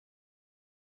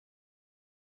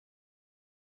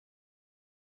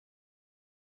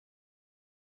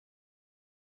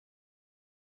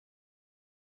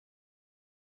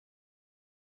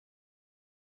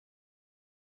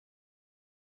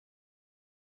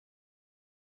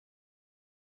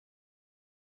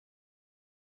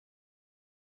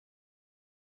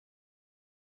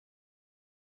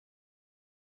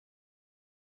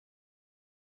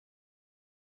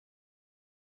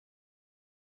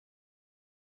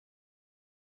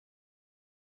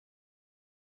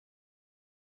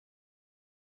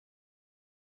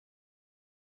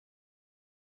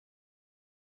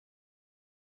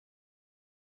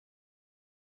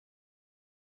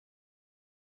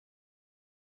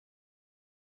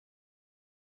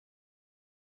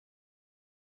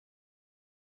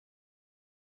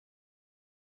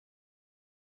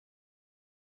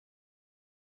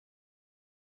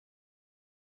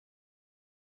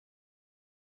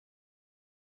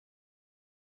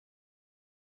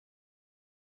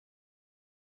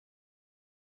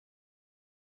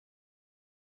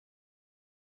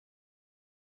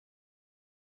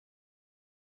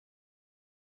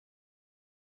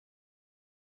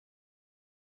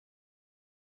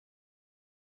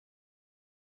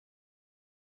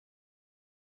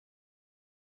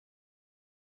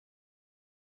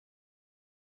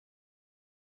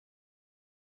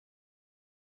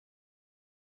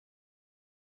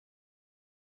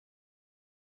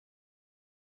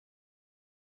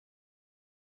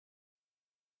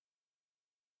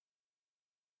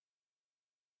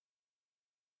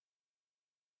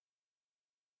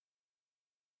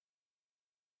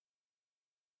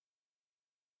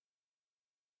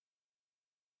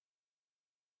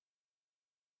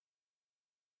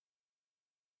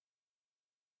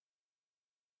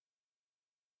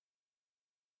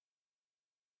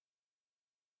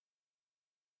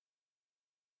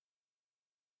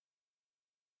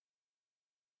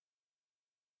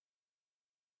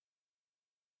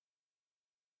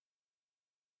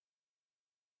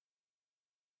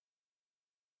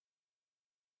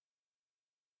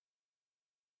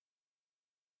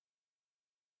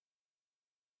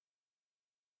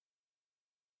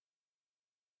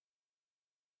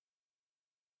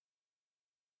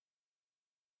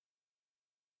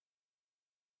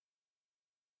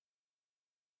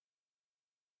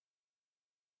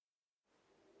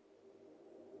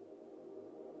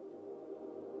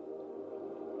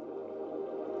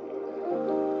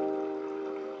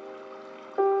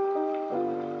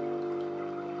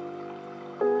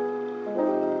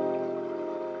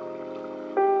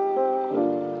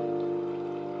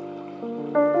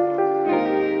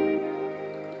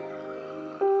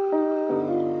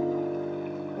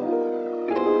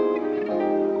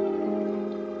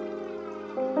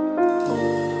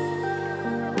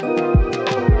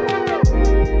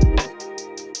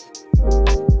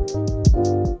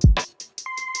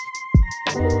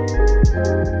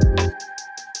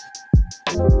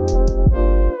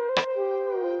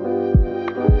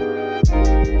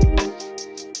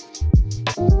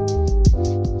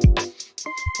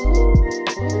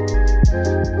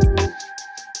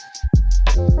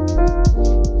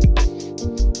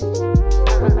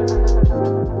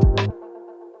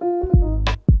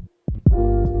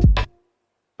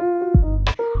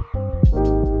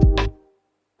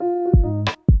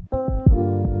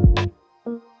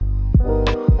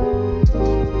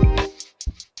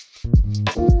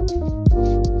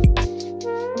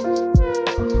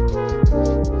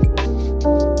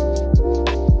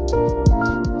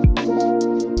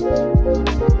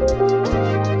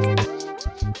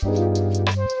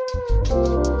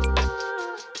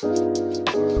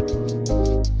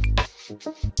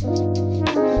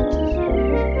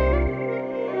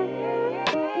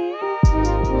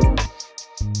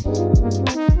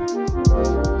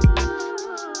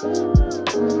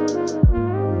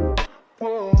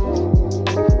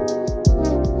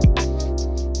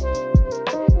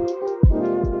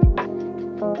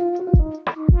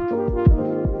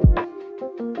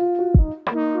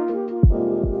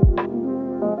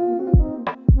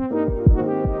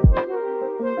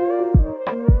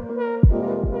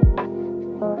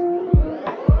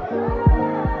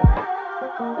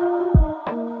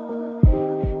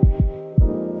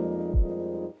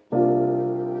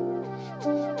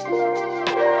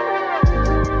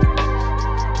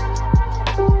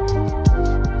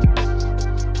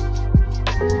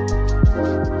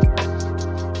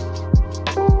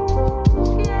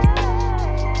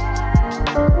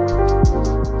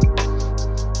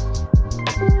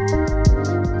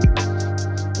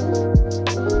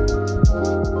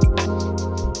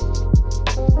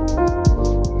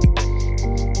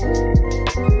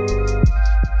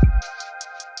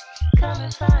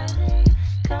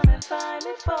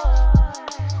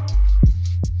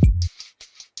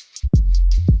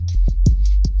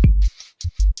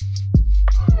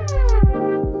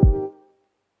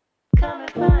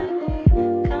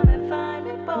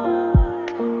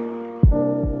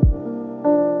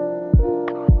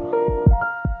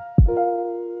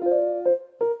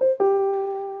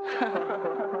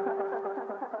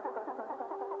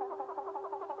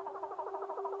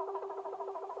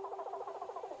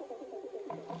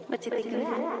What you think of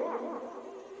that?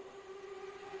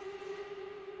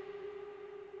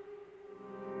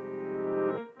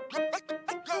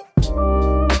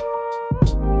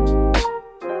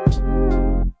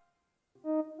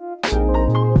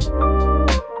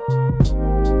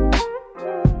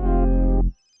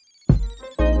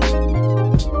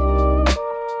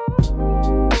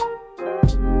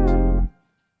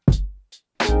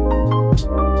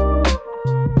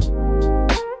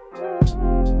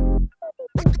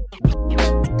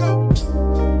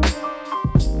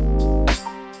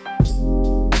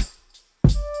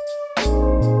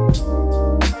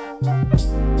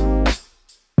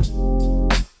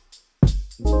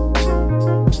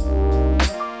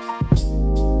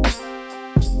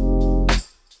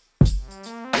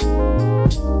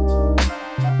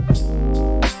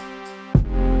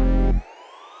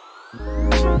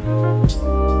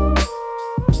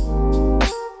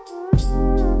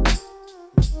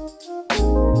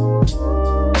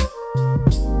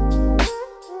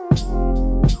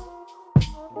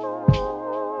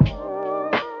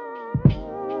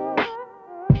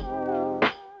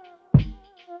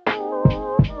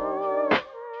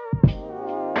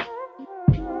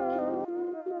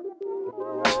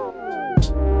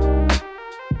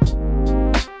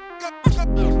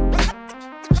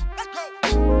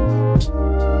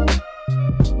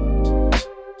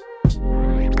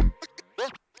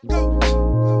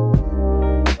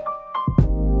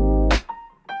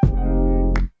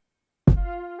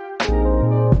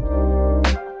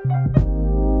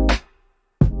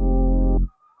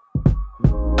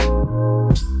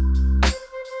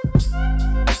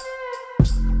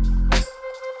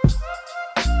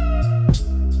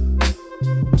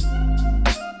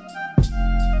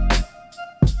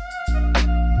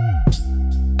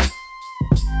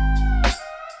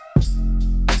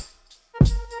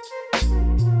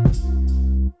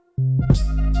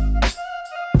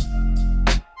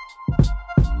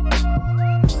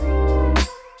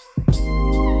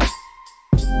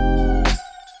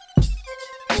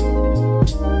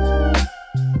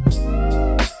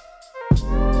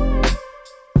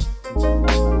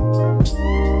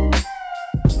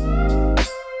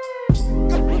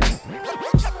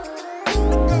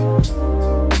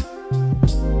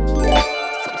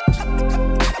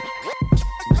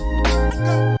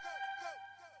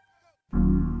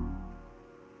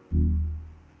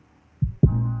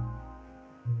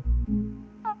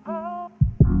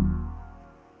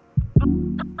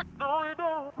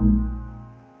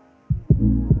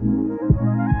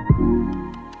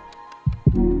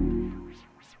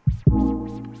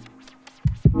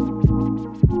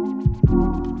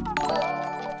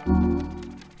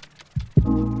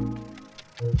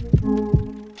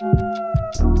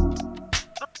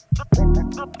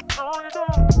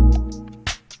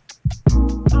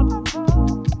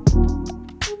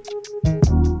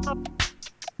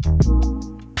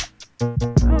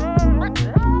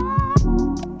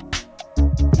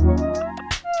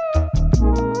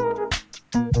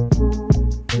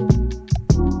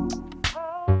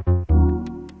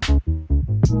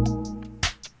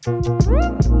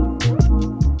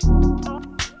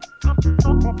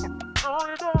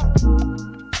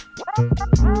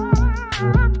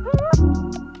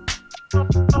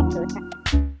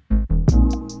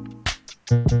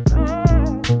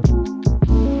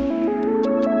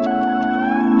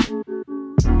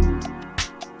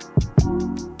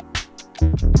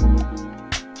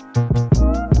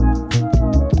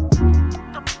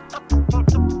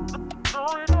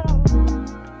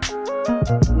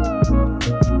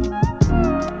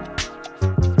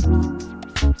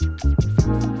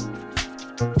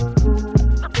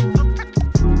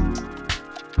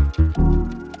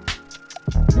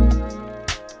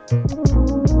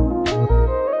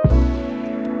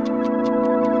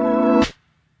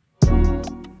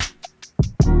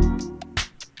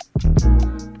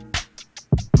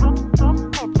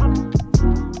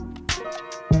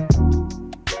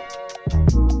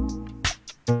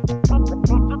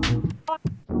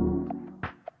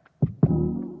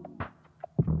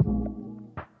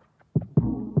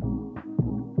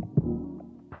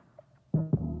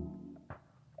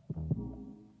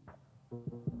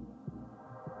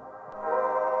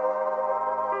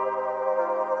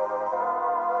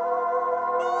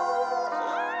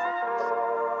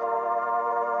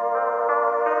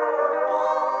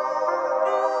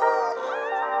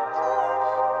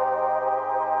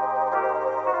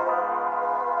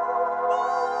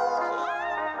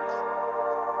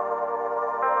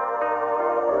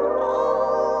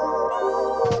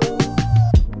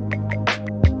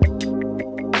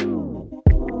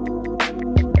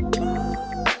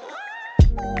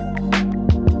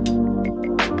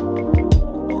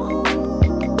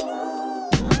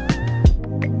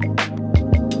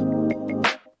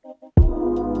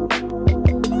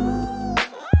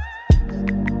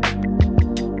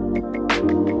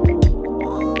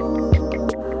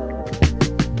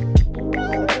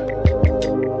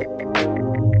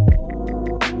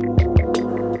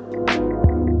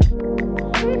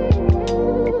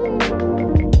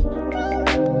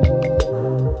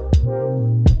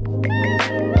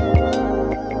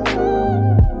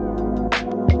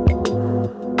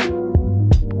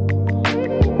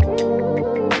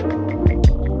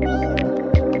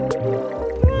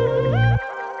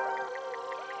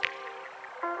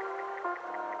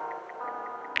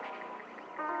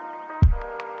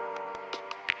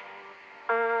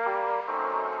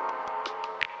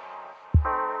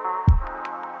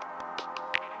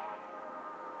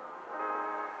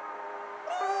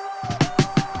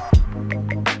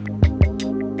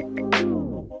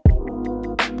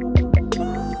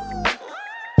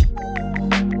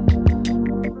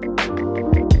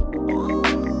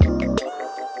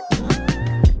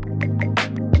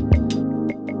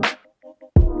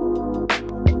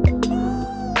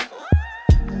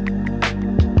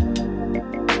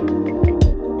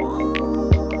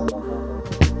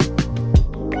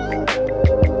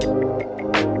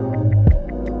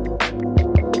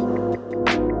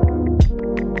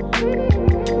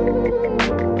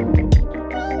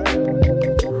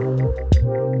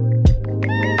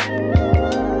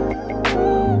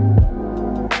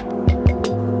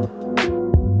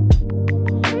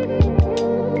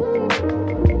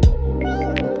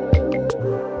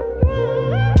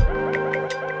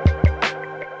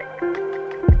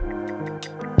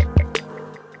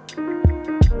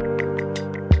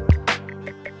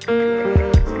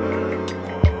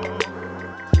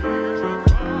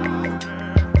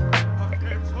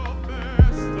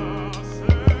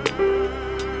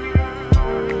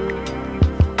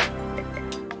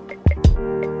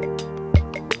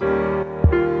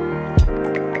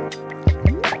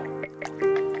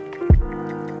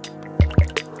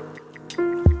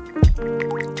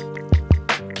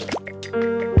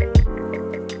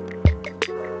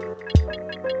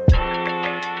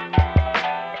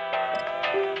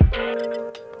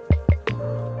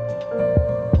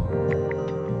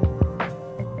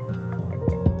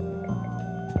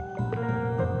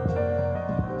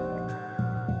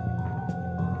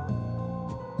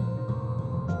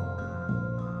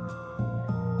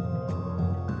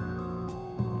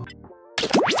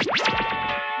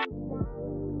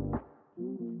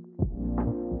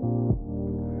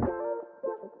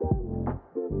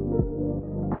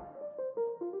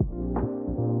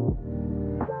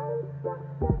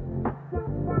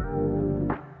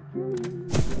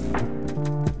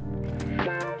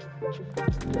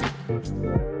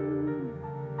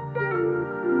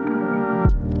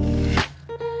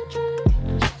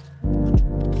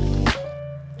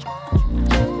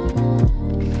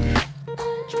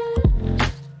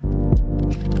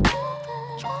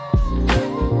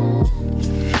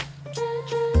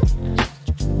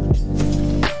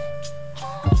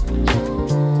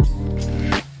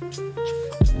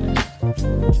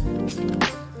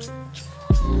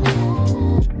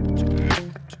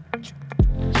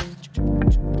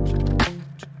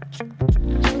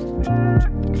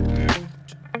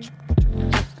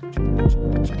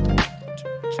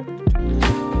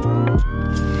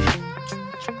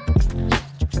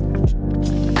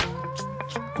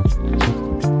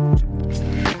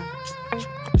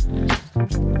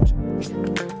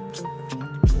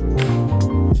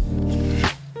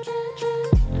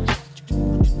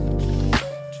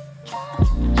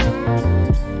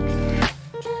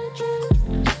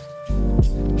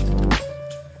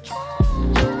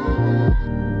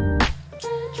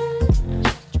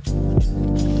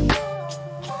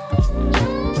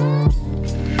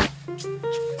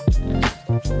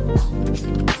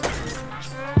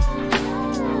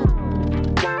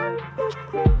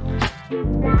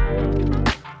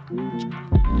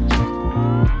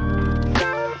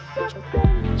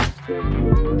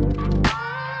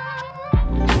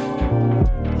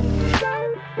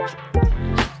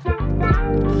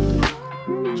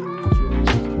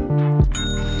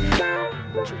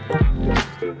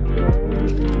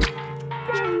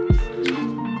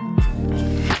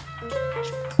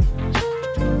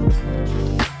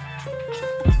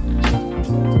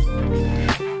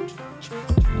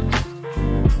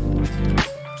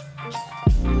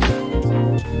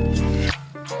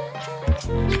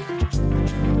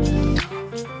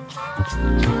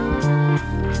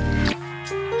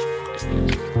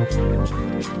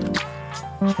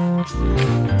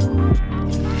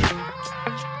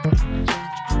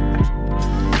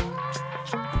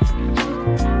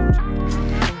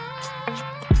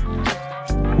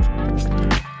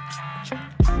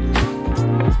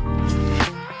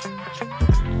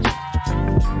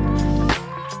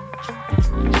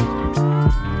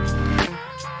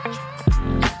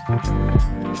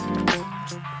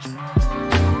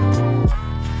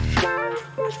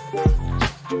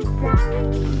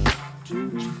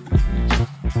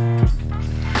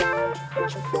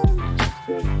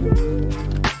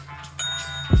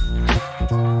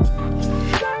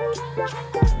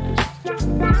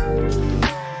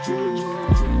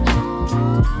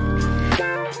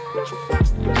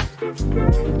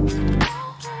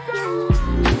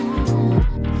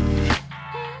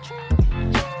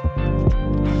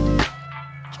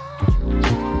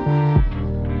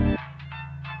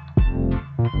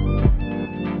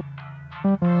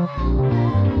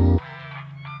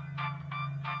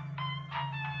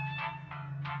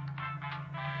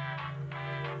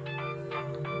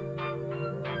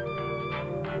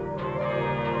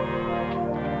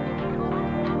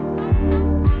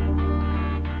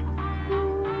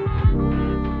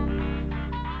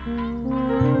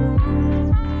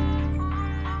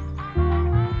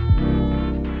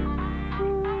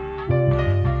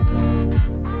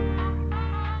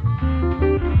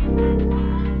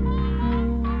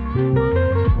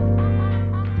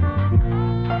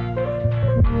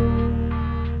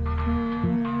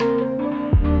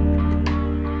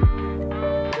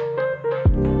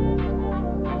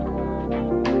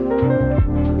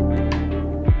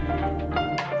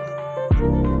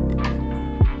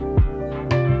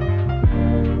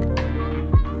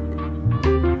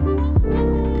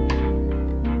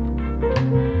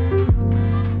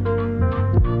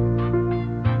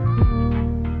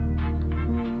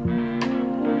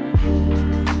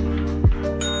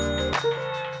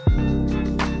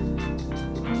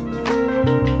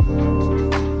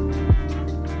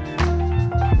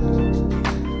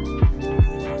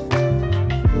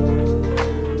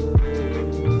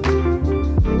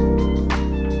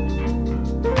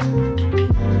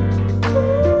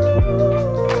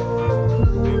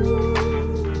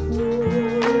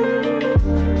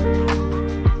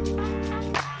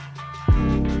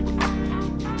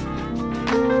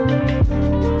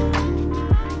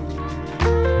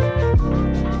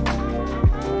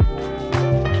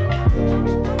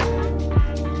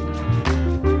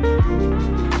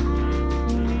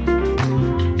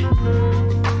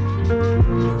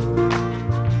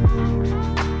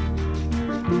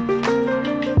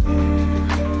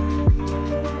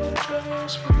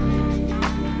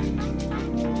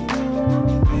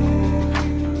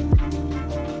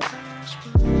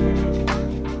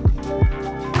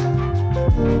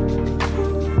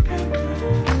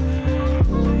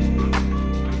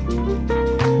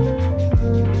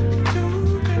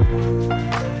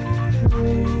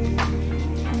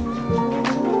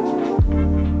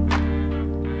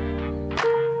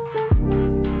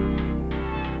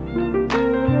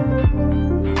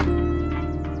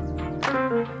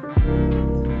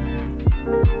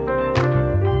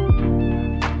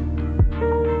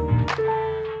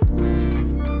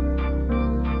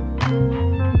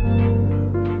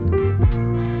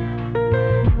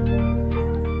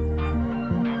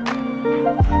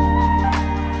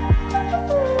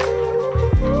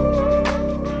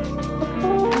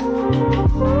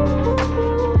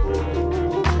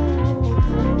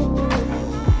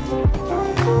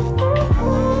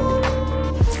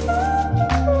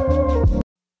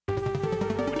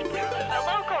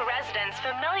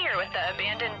 with the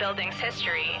abandoned building's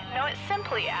history know it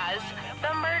simply as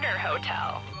the Murder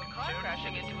Hotel. Car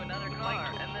crashing into another car,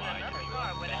 and then another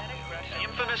car went ahead and crashed. The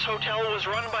infamous hotel was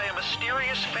run by a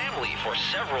mysterious family for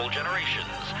several generations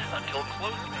until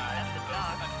closed. At the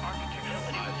dock,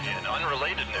 In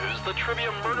unrelated news, the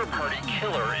trivia murder party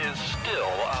killer is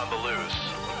still on the loose.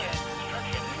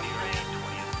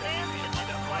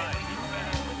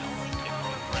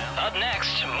 Up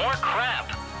next, more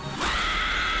crap.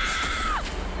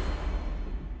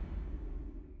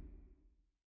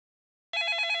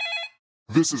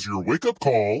 This is your wake-up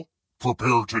call.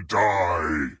 Prepare to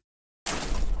die.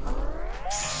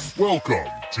 Welcome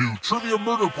to Trivia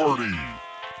Murder Party.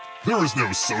 There is no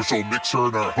social mixer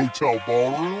in our hotel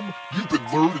ballroom. You've been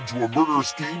lured into a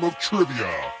murderous game of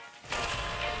trivia.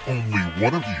 Only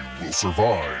one of you will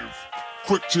survive.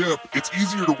 Quick tip, it's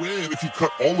easier to win if you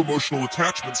cut all emotional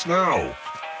attachments now.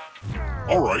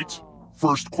 Alright,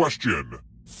 first question.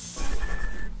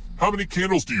 How many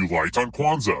candles do you light on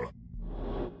Kwanzaa?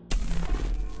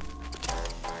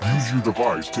 Use your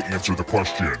device to answer the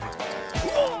question.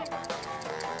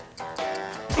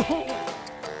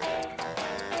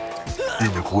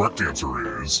 And the correct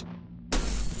answer is...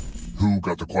 Who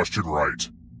got the question right?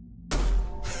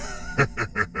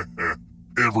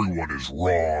 Everyone is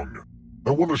wrong.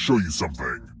 I want to show you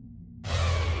something.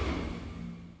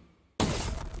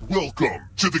 Welcome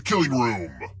to the killing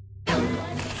room.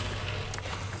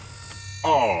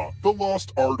 Ah, the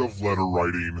lost art of letter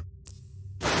writing.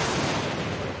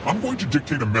 I'm going to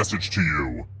dictate a message to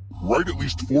you. Write at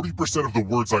least 40% of the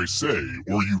words I say,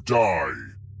 or you die.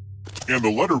 And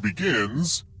the letter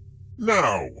begins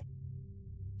now.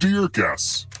 Dear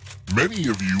guests, many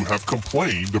of you have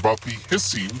complained about the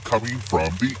hissing coming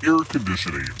from the air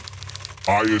conditioning.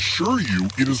 I assure you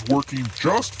it is working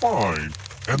just fine,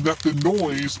 and that the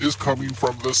noise is coming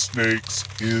from the snakes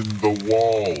in the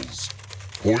walls.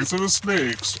 Poisonous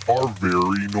snakes are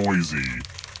very noisy.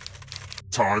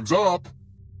 Time's up.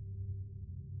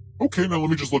 Okay, now let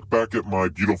me just look back at my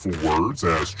beautiful words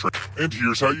as and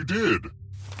here's how you did.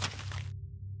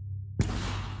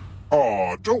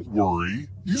 Aw, don't worry.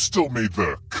 You still made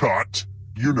the cut.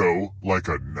 You know, like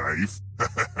a knife.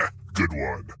 Good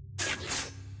one.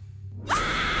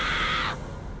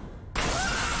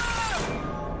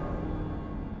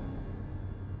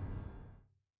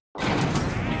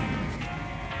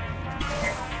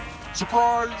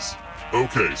 Surprise!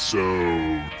 Okay, so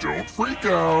don't freak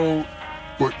out.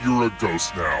 But you're a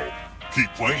ghost now.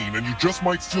 Keep playing and you just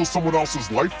might steal someone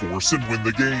else's life force and win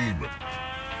the game.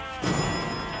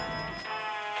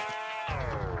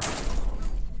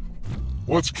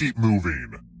 Let's keep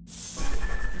moving.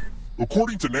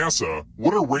 According to NASA,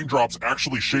 what are raindrops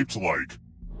actually shaped like?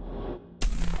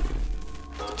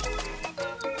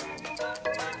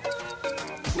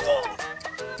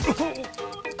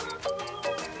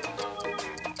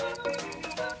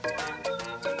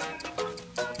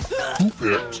 Who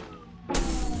picked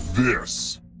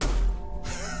this?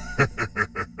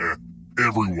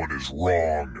 Everyone is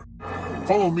wrong.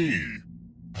 Follow me.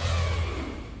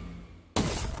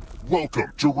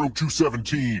 Welcome to room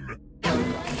 217.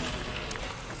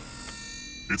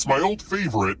 It's my old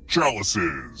favorite,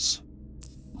 chalices.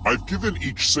 I've given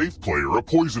each safe player a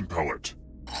poison pellet.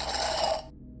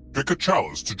 Pick a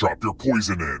chalice to drop your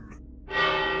poison in.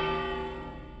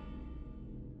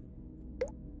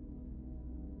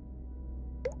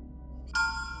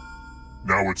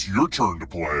 Now it's your turn to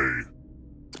play.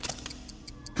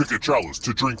 Pick a chalice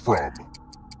to drink from.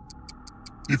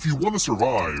 If you want to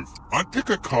survive, I'd pick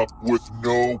a cup with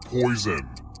no poison.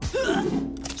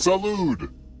 Salud!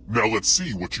 Now let's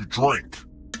see what you drink.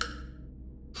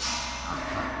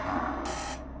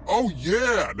 Oh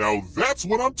yeah, now that's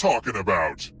what I'm talking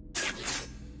about.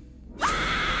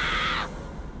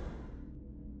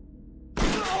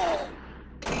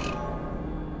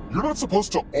 You're not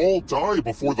supposed to all die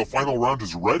before the final round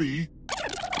is ready.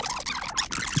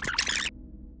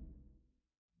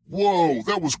 Whoa,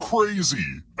 that was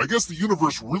crazy. I guess the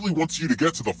universe really wants you to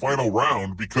get to the final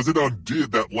round because it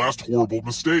undid that last horrible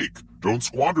mistake. Don't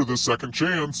squander this second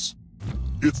chance.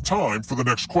 It's time for the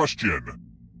next question.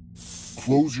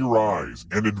 Close your eyes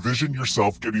and envision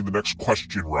yourself getting the next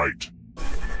question right.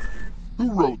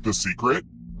 Who wrote The Secret?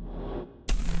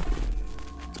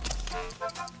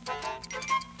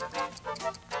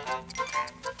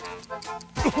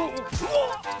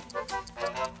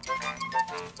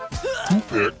 Who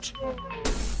picked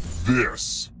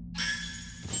this?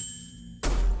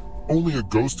 Only a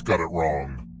ghost got it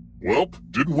wrong. Welp,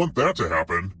 didn't want that to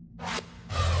happen.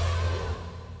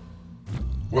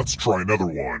 Let's try another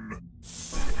one.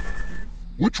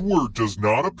 Which word does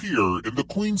not appear in the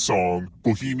Queen song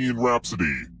Bohemian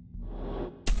Rhapsody?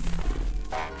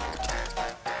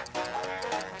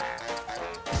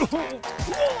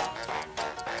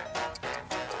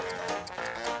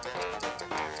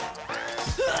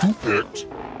 Who picked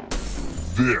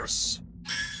this?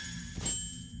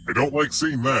 I don't like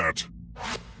seeing that.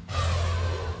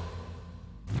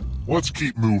 Let's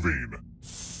keep moving.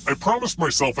 I promised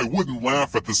myself I wouldn't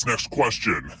laugh at this next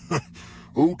question.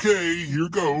 Okay, here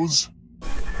goes.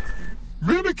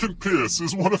 Mannequin piss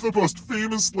is one of the most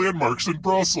famous landmarks in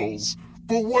Brussels,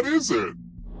 but what is it?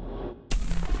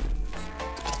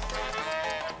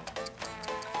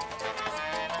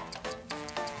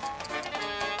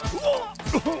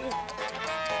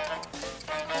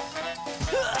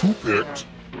 Who picked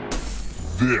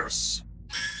this?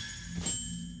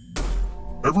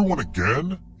 Everyone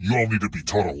again? You all need to be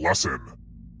taught a lesson.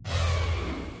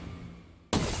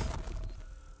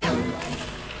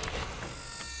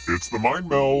 It's the mind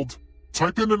meld.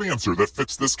 Type in an answer that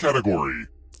fits this category.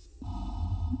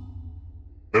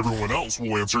 Everyone else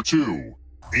will answer too.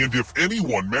 And if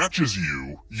anyone matches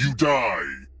you, you die.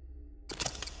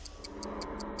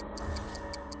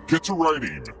 Get to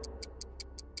writing.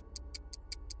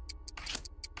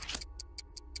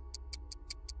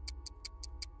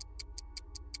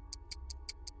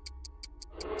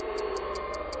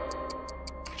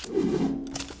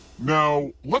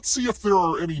 Now, let's see if there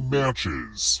are any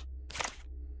matches.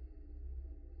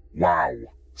 Wow.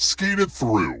 Skated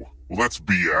through. Well, that's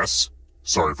BS.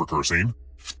 Sorry for cursing.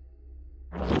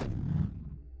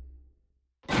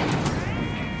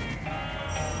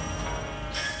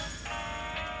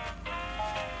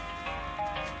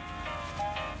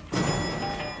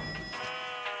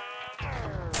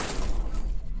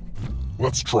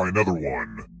 Let's try another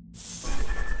one.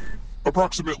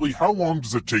 Approximately how long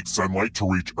does it take sunlight to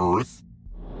reach Earth?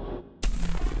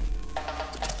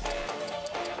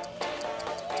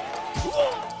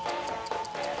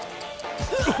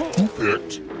 Who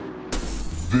picked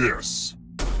this?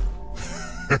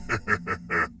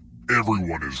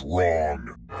 Everyone is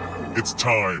wrong. It's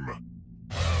time.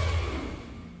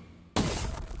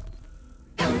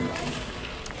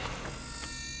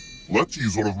 Let's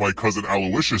use one of my cousin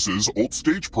Aloysius's old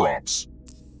stage props.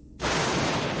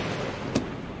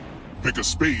 Pick a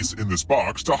space in this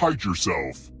box to hide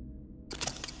yourself.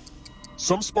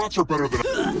 Some spots are better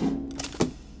than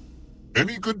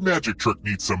any good magic trick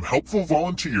needs some helpful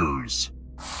volunteers.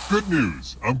 Good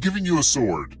news, I'm giving you a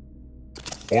sword.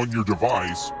 On your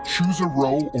device, choose a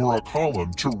row or a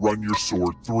column to run your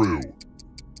sword through.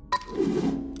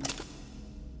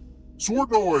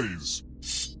 Sword noise!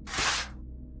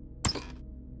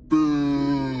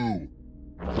 Boo!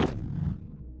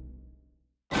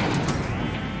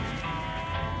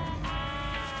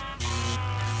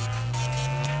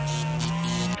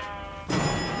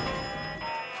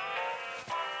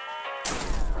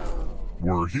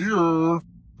 We're here.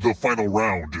 The final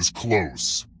round is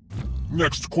close.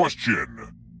 Next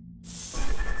question.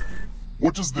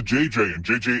 What does the JJ and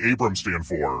JJ Abrams stand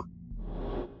for?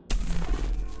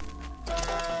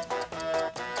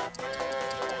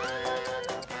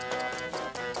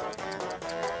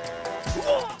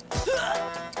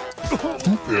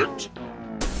 Who picked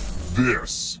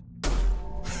this?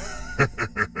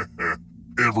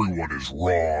 Everyone is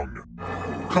wrong.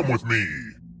 Come with me.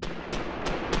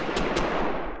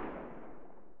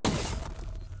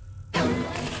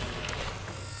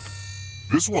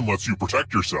 This one lets you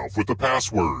protect yourself with the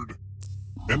password.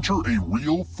 Enter a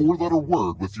real 4-letter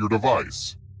word with your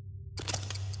device.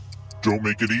 Don't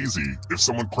make it easy. If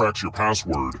someone cracks your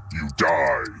password, you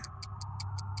die.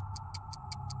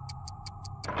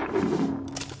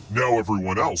 Now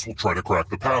everyone else will try to crack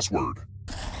the password.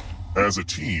 As a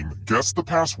team, guess the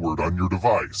password on your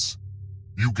device.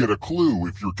 You get a clue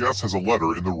if your guess has a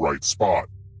letter in the right spot.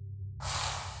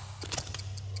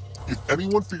 If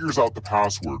anyone figures out the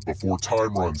password before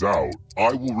time runs out,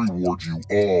 I will reward you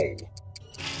all.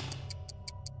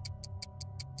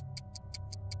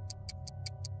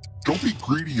 Don't be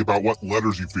greedy about what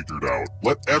letters you figured out.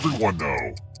 Let everyone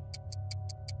know.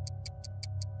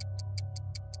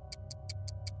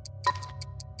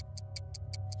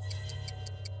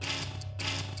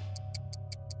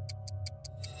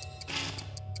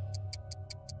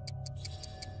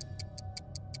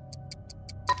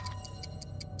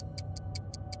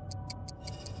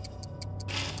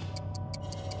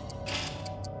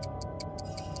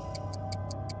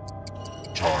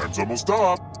 Time's almost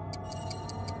up.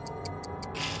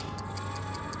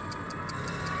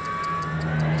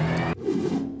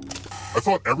 I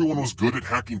thought everyone was good at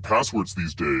hacking passwords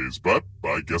these days, but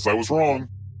I guess I was wrong.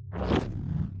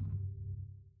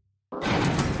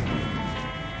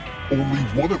 Only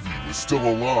one of you is still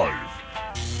alive.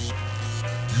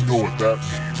 You know what that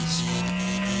means.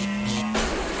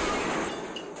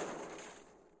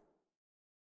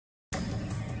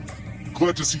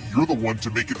 Glad to see you're the one to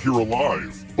make it here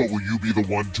alive, but will you be the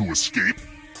one to escape?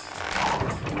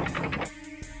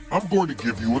 I'm going to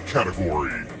give you a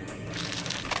category.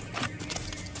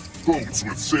 Boats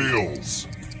with sails.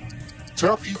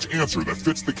 Tap each answer that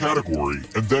fits the category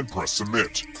and then press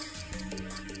submit.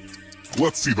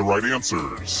 Let's see the right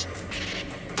answers.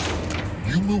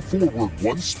 You move forward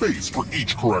one space for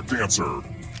each correct answer.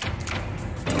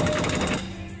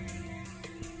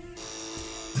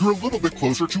 You're a little bit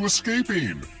closer to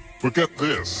escaping. But get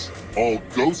this, all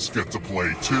ghosts get to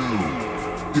play too.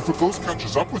 If a ghost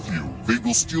catches up with you, they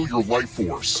will steal your life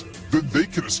force. Then they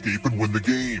can escape and win the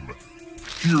game.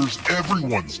 Here's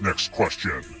everyone's next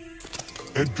question.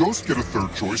 And ghosts get a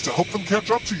third choice to help them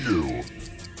catch up to you.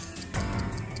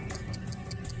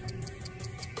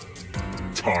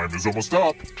 Time is almost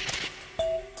up.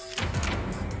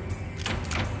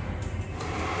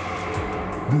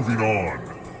 Moving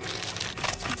on.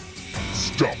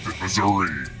 Stop it,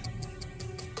 Missouri.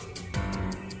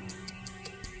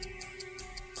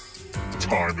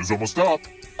 Time is almost up.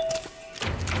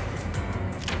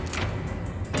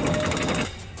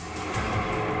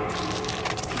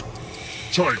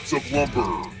 Types of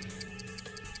lumber.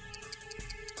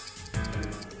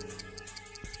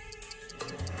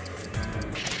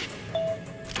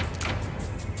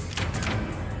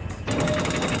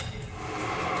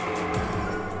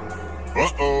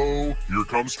 Uh-oh, here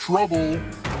comes trouble.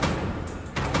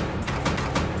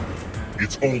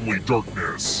 It's only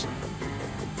darkness.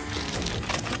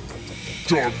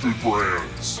 Dog food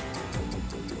brands.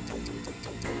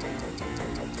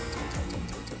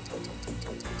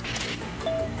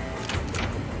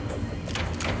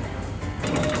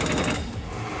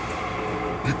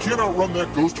 You can't outrun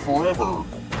that ghost forever.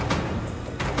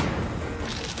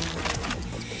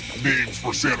 Names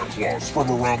for Santa Claus from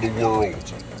around the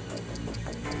world.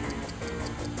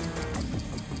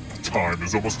 Time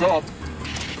is almost up.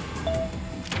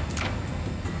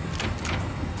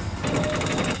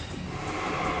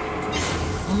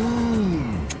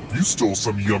 You stole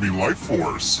some yummy life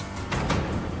force.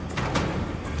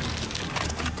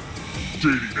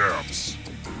 Dating apps.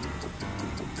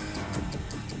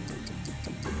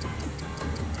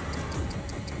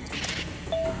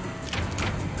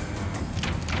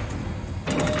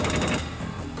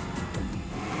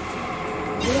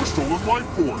 More stolen life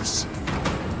force.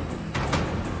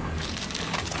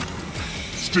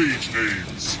 Stage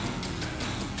names.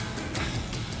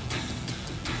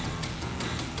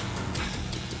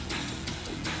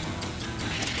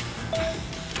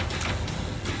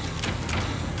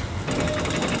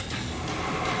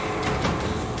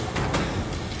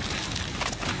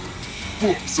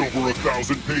 Books over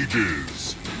 1,000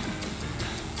 pages.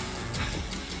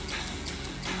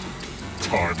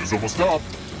 Time is almost up.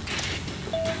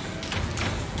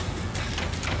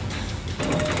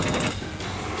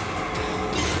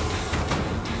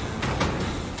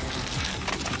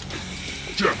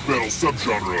 Death metal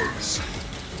subgenres.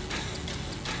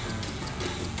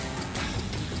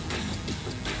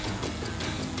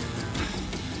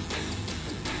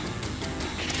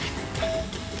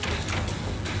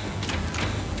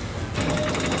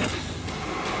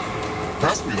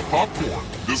 Pass me the popcorn.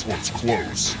 This one's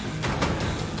close.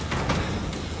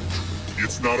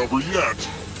 It's not over yet.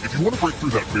 If you want to break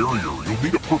through that barrier, you'll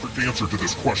need a perfect answer to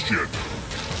this question.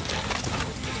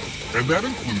 And that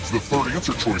includes the third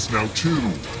answer choice now, too.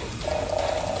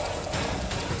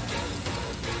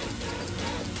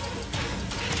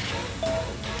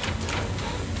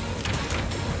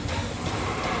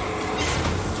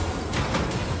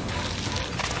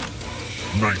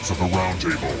 Knights of the Round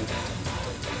Table.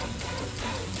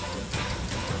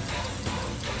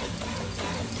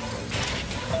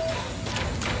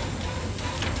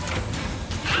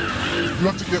 You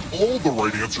have to get all the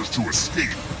right answers to escape.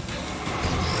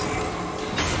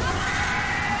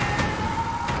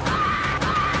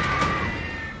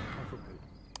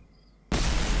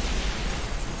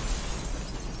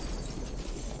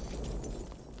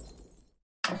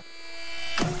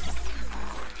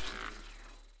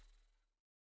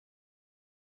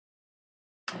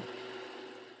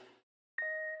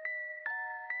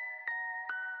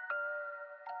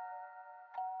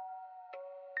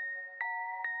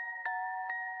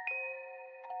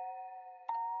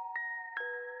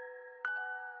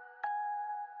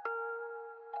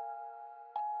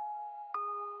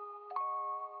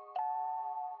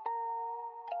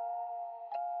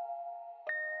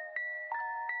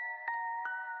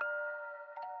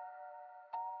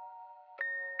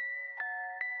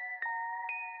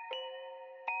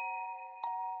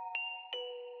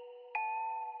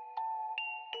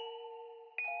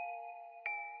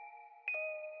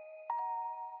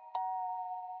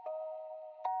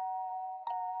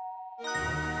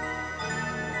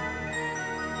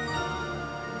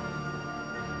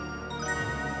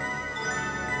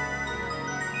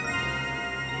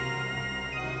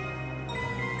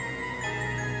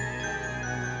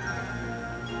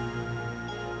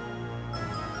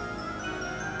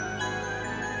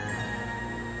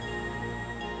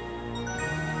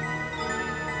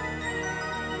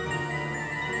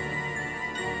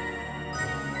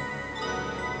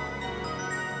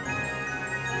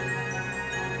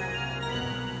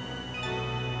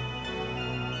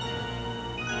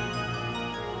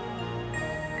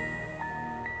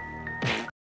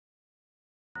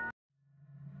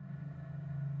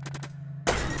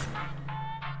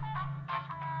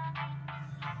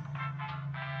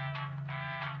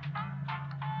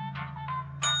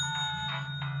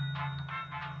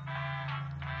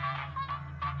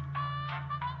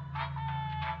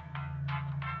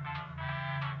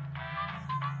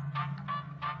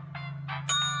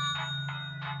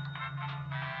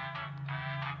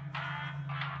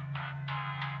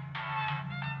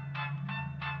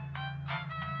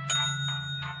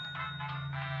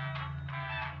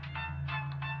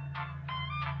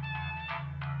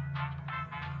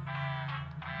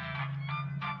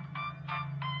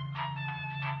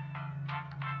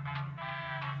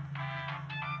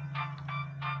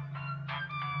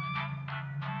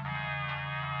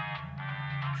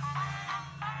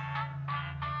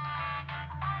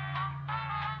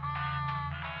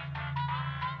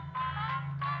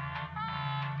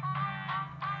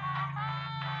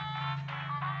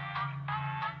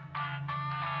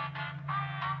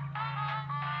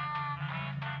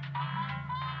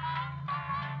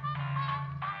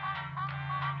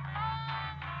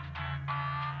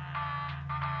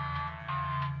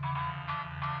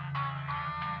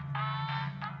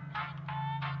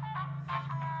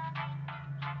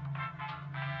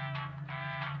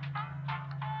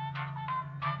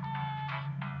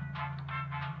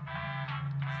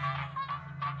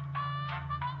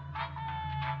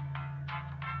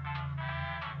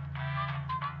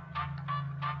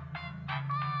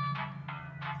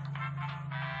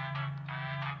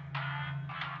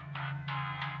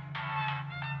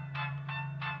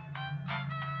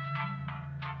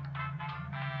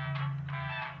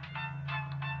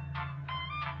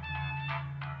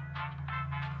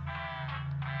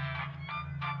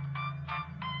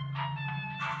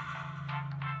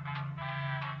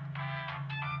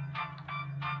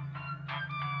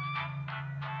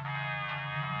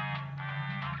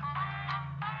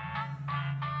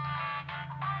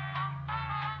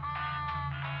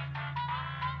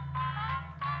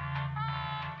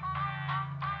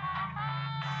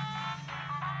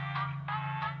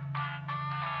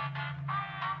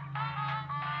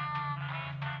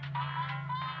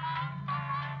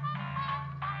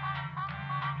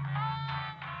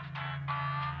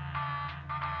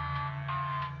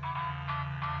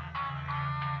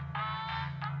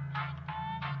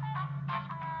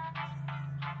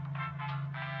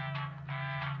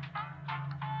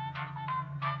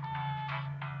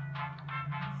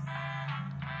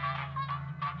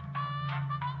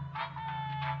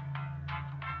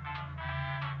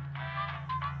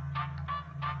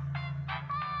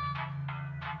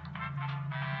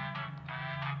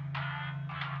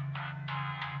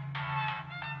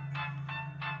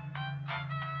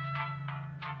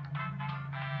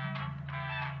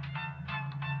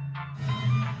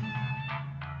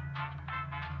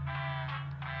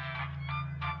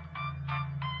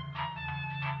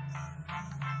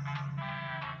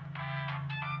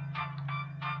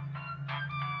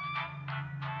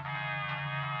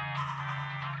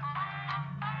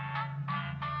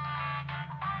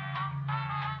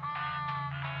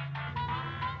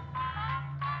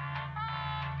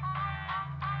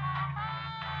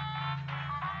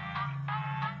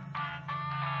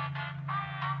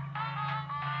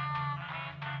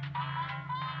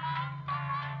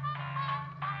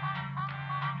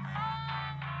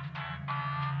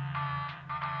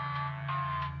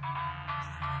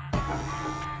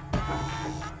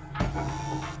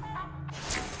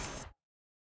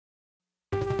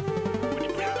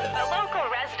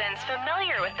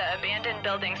 familiar with the abandoned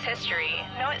building's history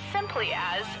know it simply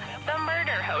as the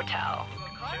Murder Hotel.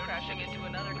 Car crashing into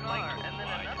another car, and then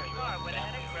another car went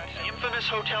ahead and crashed. The infamous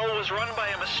hotel was run by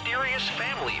a mysterious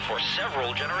family for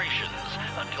several generations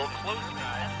until close.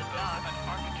 At the dock,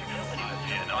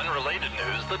 architecture. In unrelated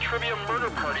news, the trivia murder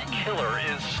party killer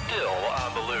is still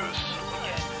on the loose.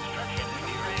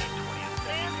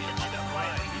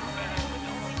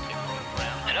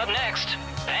 And up next,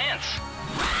 Pants.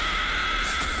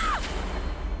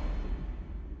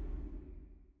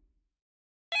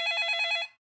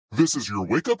 This is your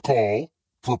wake-up call.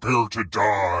 Prepare to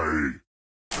die.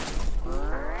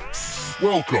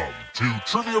 Welcome to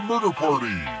Trivia Murder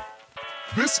Party.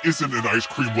 This isn't an ice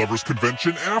cream lovers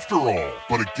convention after all,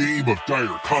 but a game of dire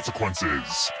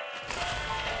consequences.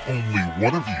 Only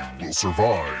one of you will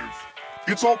survive.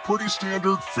 It's all pretty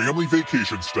standard family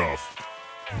vacation stuff.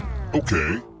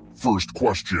 Okay, first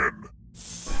question.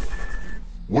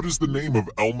 What is the name of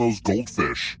Elmo's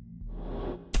goldfish?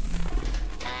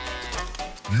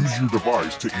 Use your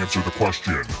device to answer the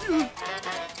question.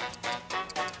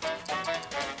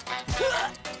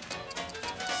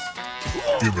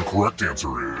 And the correct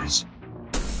answer is...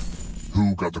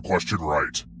 Who got the question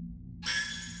right?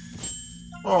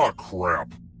 Aw,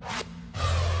 crap.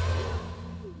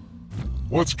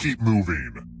 Let's keep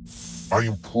moving. I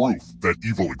am proof that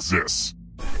evil exists.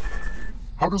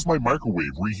 How does my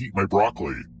microwave reheat my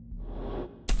broccoli?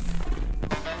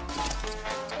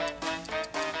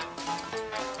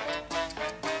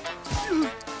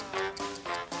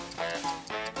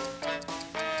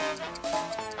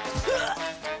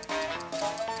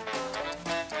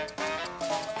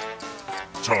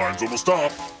 Time's almost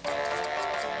up.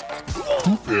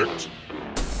 Who picked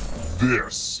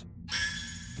this?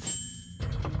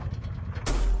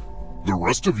 The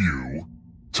rest of you,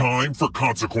 time for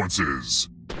consequences.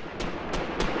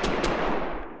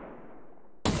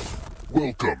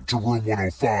 Welcome to room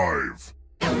 105.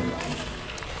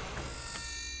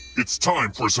 It's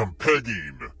time for some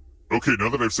pegging. Okay, now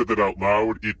that I've said that out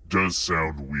loud, it does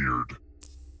sound weird.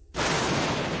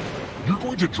 You're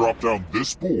going to drop down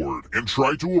this board and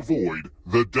try to avoid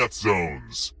the death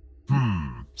zones.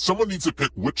 Someone needs to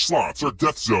pick which slots are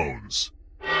death zones.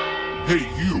 Hey,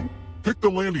 you, pick the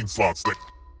landing slots that...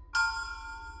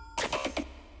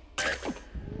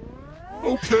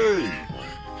 Okay.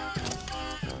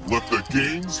 Let the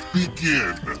games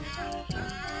begin.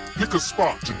 Pick a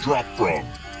spot to drop from.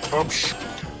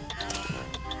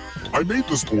 I made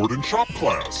this board in shop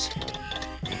class.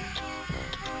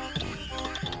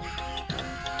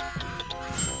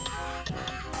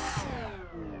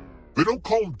 They don't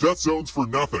call them death zones for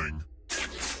nothing.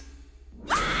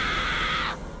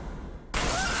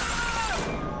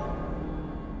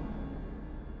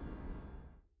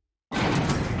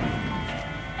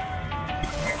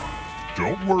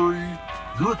 Don't worry,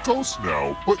 you're a ghost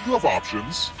now, but you have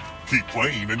options. Keep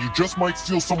playing and you just might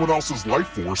steal someone else's life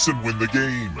force and win the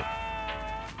game.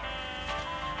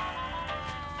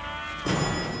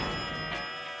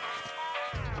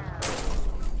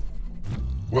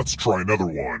 Let's try another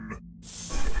one.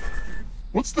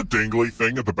 What's the dangly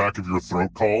thing at the back of your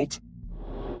throat called?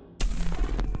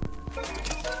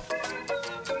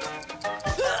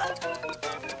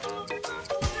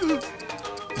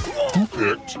 Who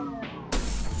picked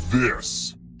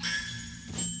this?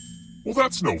 Well,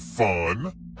 that's no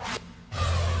fun.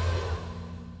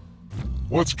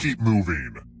 Let's keep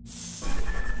moving.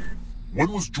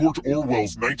 When was George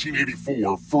Orwell's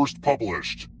 1984 first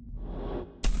published?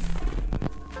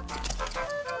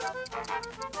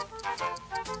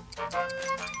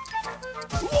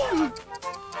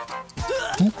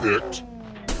 Who picked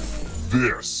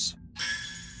this?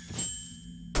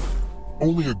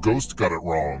 Only a ghost got it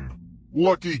wrong.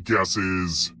 Lucky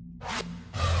guesses.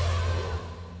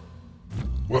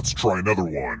 Let's try another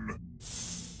one.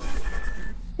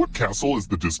 What castle is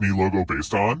the Disney logo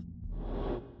based on?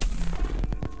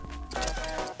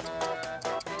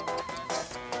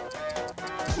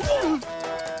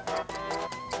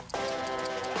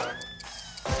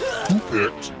 Who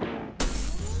picked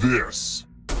this?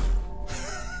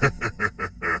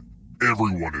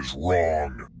 Everyone is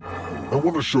wrong. I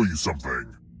want to show you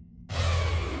something.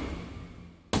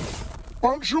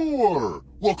 Bonjour!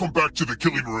 Welcome back to the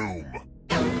killing room.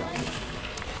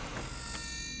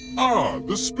 Ah,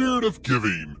 the spirit of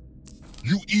giving.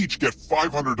 You each get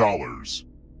 $500.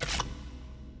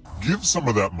 Give some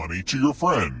of that money to your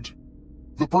friend.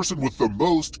 The person with the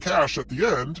most cash at the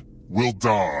end will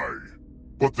die.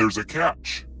 But there's a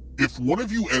catch. If one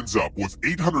of you ends up with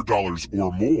 $800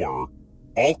 or more,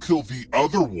 I'll kill the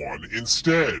other one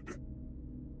instead.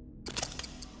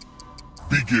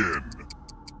 Begin.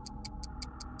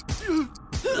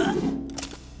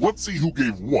 Let's see who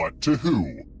gave what to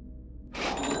who.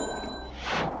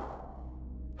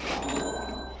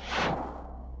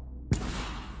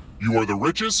 You are the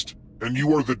richest, and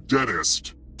you are the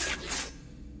deadest.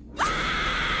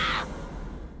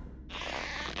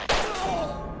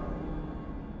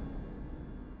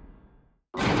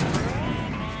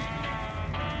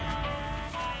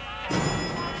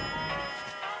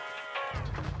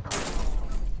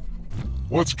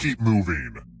 Let's keep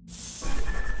moving.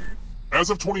 As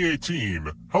of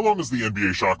 2018, how long is the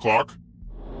NBA shot clock?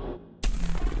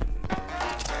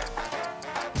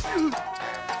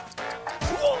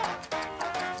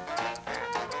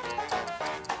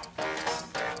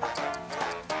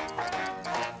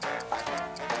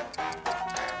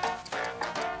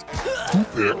 Who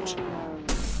picked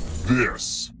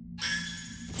this?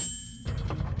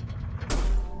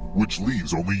 Which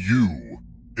leaves only you.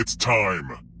 It's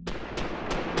time.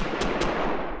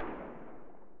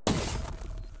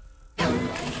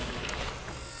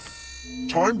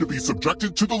 Time to be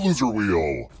subjected to the loser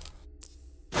wheel.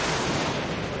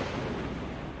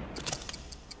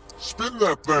 Spin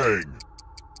that thing.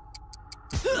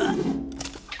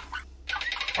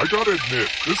 I gotta admit,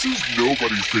 this is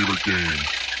nobody's favorite game.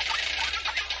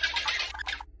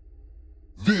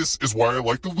 This is why I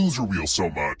like the loser wheel so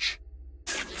much.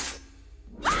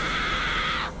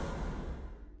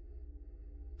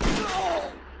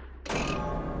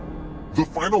 The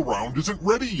final round isn't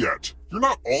ready yet. You're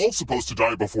not all supposed to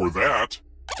die before that.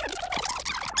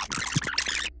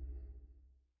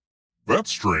 That's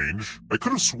strange. I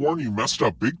could have sworn you messed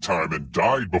up big time and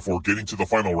died before getting to the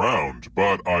final round,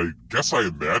 but I guess I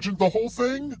imagined the whole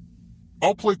thing?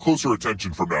 I'll pay closer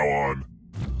attention from now on.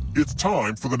 It's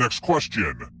time for the next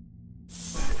question.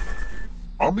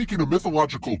 I'm making a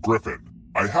mythological griffin.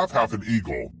 I have half an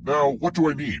eagle. Now, what do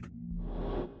I need?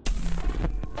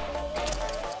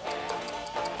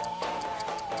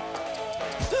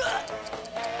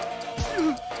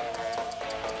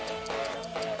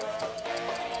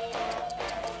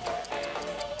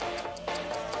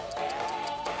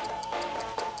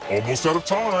 Almost out of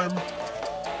time.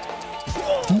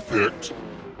 Who picked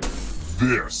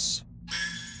this?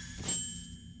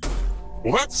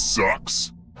 Well, that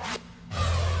sucks.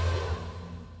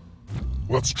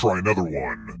 Let's try another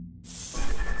one.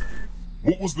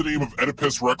 What was the name of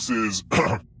Oedipus Rex's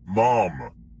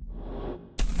mom?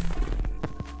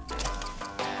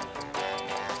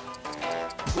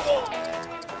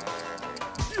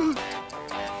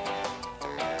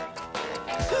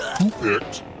 Who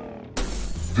picked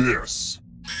this?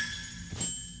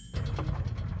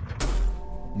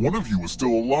 One of you is still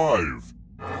alive.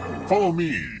 Follow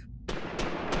me.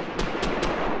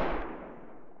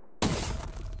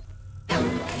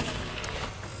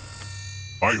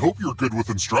 I hope you're good with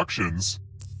instructions.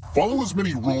 Follow as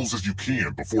many rules as you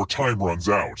can before time runs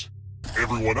out.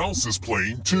 Everyone else is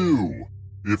playing too.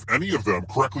 If any of them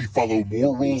correctly follow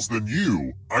more rules than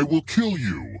you, I will kill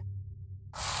you.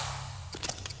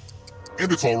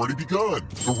 And it's already begun.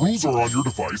 The rules are on your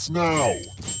device now.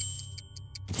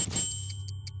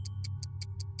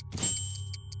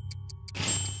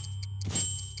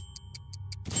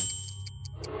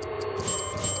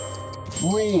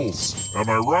 Rules, am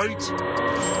I right?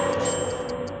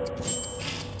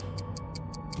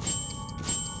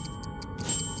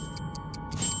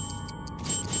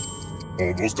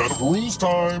 Almost out of rules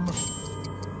time.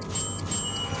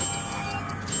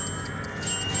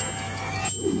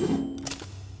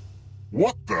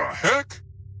 What the heck?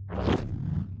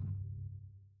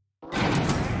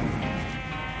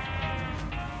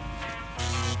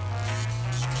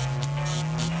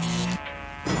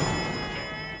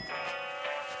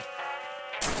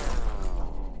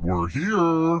 We're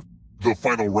here. The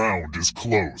final round is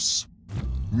close.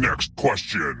 Next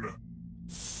question.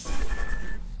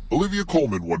 Olivia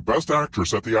Colman won Best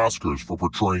Actress at the Oscars for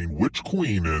portraying which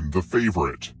queen in The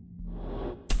Favorite?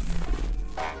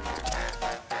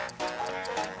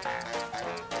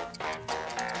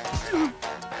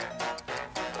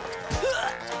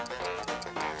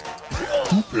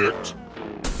 Who picked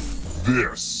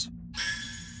this?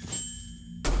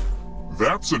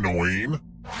 That's annoying.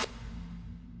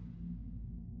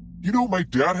 You know, my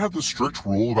dad had this strict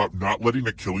rule about not letting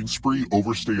a killing spree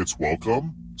overstay its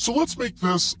welcome, so let's make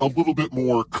this a little bit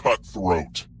more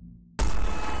cutthroat.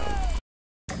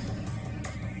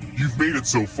 You've made it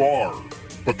so far,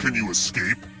 but can you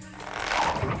escape?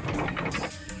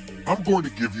 I'm going to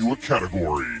give you a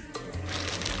category.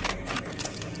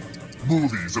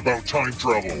 Movies about time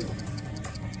travel.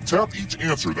 Tap each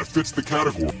answer that fits the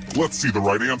category. Let's see the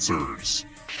right answers.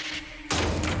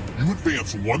 You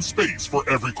advance one space for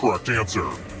every correct answer.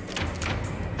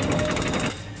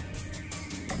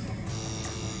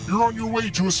 You're on your way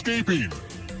to escaping.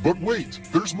 But wait,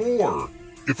 there's more.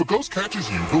 If a ghost catches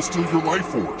you, he'll steal your life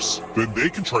force. Then they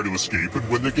can try to escape and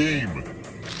win the game.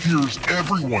 Here's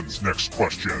everyone's next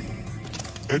question.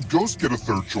 And ghosts get a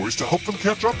third choice to help them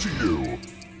catch up to you.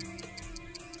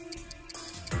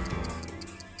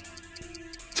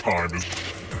 Time is...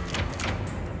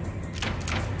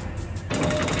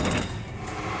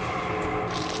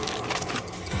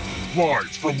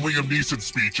 lines from Liam Neeson's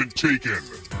speech in Taken.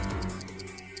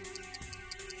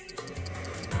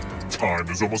 Time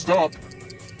is almost up.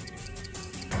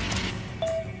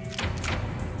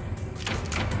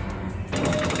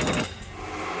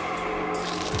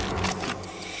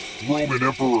 Roman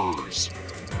emperors.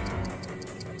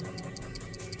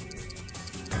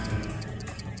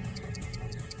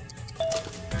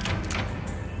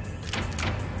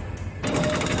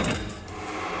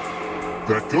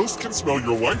 That ghost can smell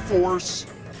your life force.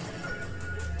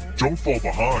 Don't fall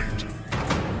behind.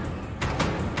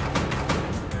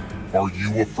 Are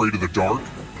you afraid of the dark?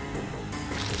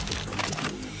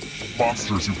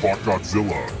 Monsters who fought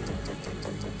Godzilla.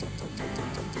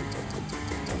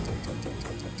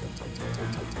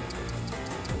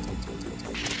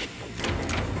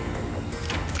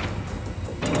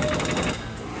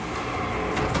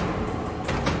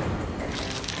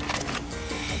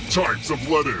 Types of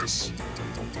lettuce.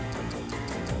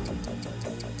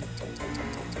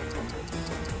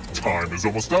 Time is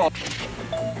almost up.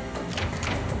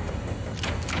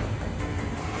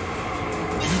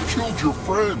 You killed your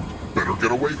friend. Better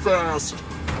get away fast.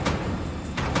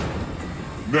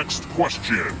 Next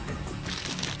question.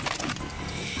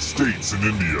 States in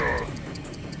India.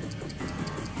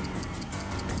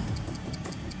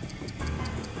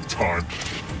 Time.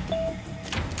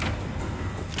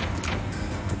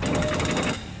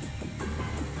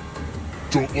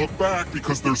 Don't look back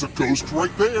because there's a ghost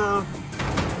right there.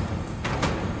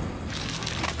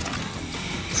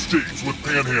 States with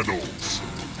panhandles.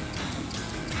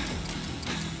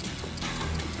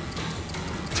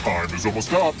 Time is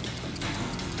almost up.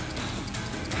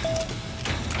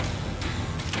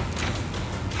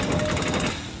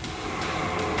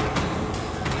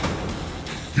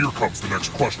 Here comes the next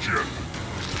question.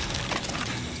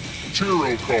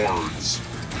 Tarot cards.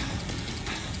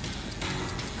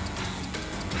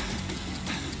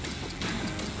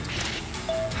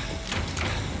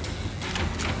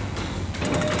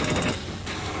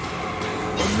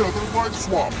 Another life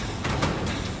swap.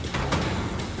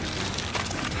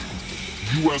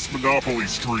 U.S. Monopoly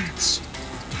Streets.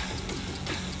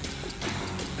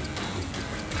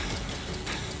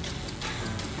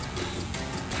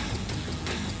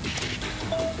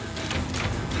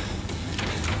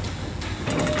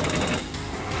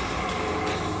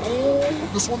 Oh,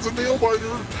 this one's a nail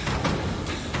biter.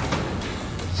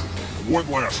 One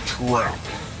last trap.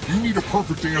 You need a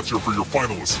perfect answer for your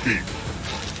final escape.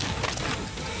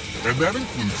 And that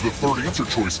includes the third answer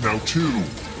choice now, too.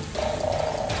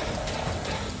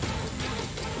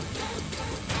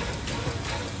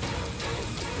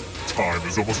 Time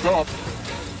is almost up.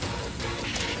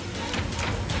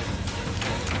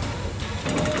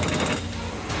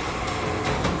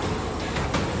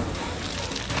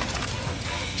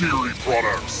 Dairy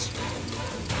products.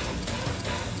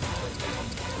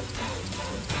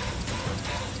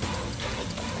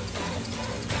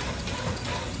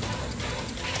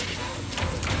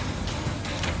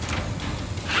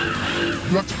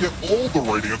 You have to get all the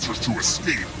right answers to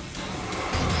escape.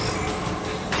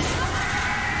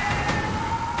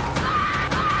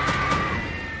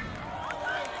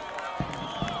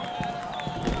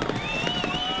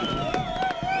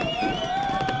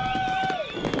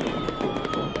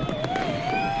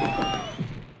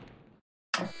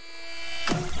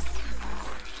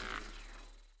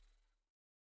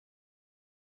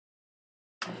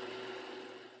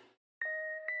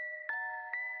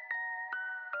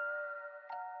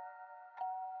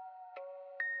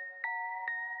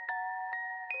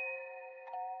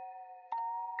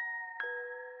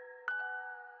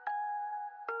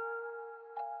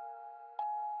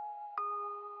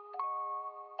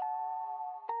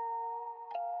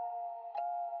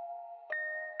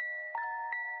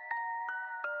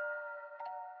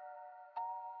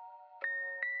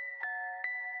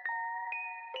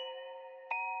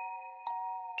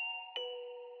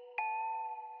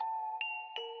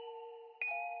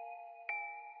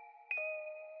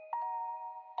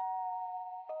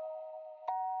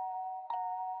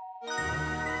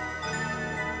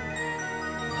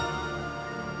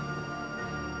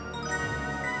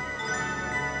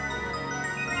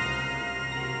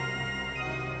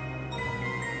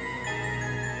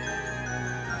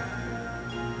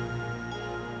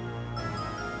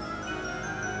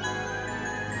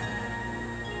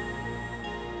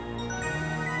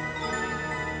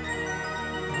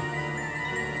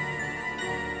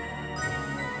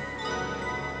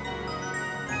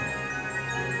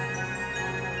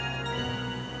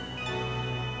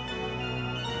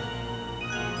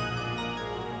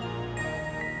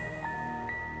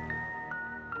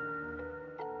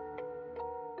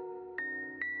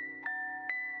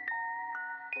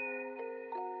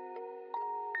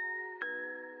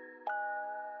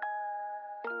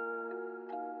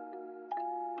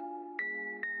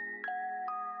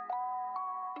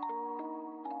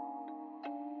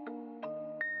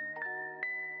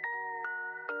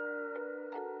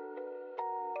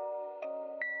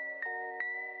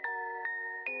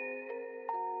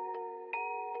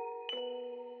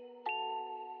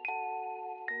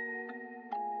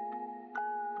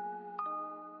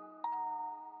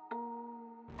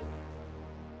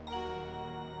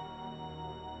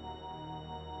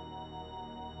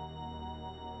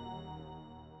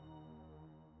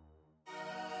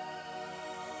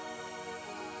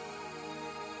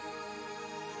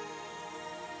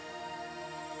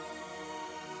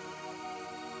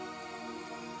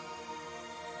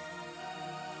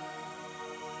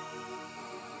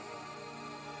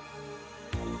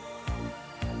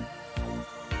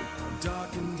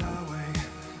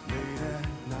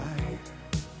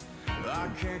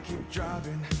 can't keep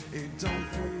driving, it don't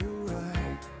feel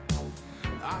right.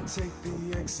 I take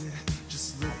the exit,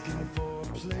 just looking for a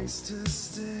place to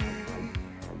stay.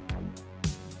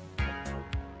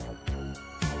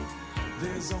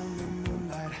 There's only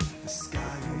moonlight, the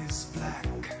sky is black.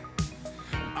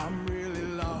 I'm really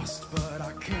lost, but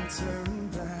I can't turn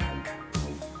back.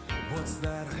 What's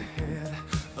that ahead?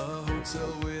 A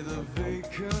hotel with a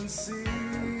vacancy.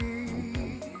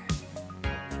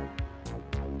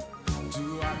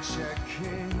 Do I check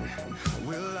in?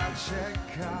 Will I check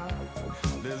out?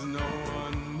 There's no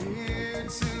one near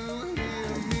to hear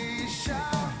me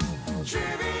shout.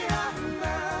 Trivia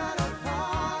at a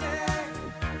party,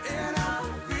 and I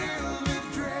feel the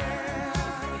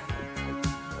dread.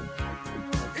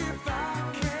 If I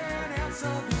can't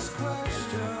answer these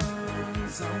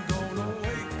questions, I'm gonna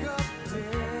wake up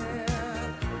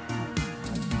dead.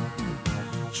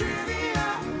 Trivia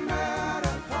at a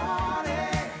party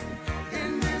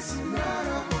in this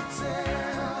murder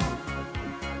hotel.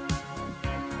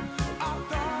 I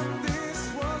thought this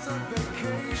was a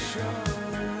vacation,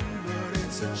 but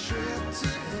it's a trip to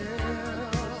hell.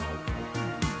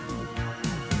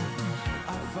 I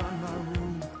find my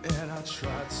room and I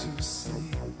try to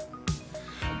sleep.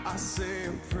 I say a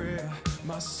prayer,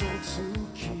 my soul to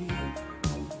keep.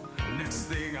 Next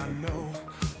thing I know,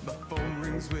 my phone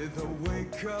rings with a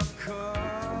wake-up call.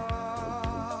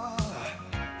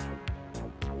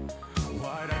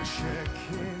 Why'd I check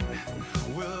in?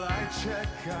 Will I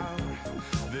check out?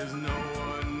 There's no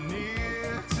one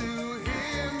near to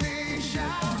hear me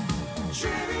shout.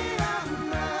 Trivia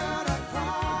at a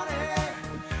party,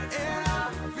 and I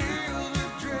feel the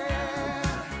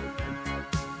dread.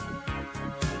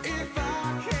 If I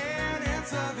can't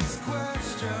answer these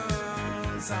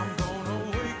questions, I'm gonna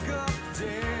wake up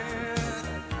dead.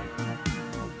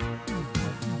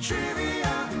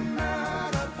 Trivia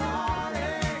at a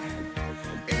party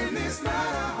in this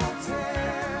murder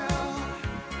hotel.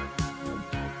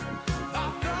 I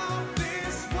thought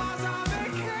this was a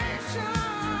vacation,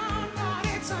 but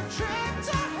it's a trip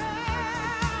to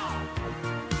hell.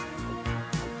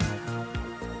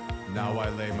 Now I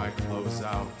lay my clothes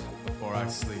out before I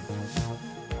sleep.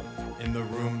 In the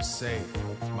room safe,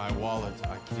 my wallet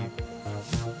I keep.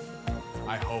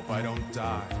 I hope I don't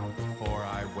die before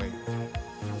I wake.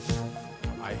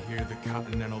 I hear the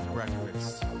continental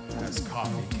breakfast has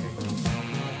coffee cake.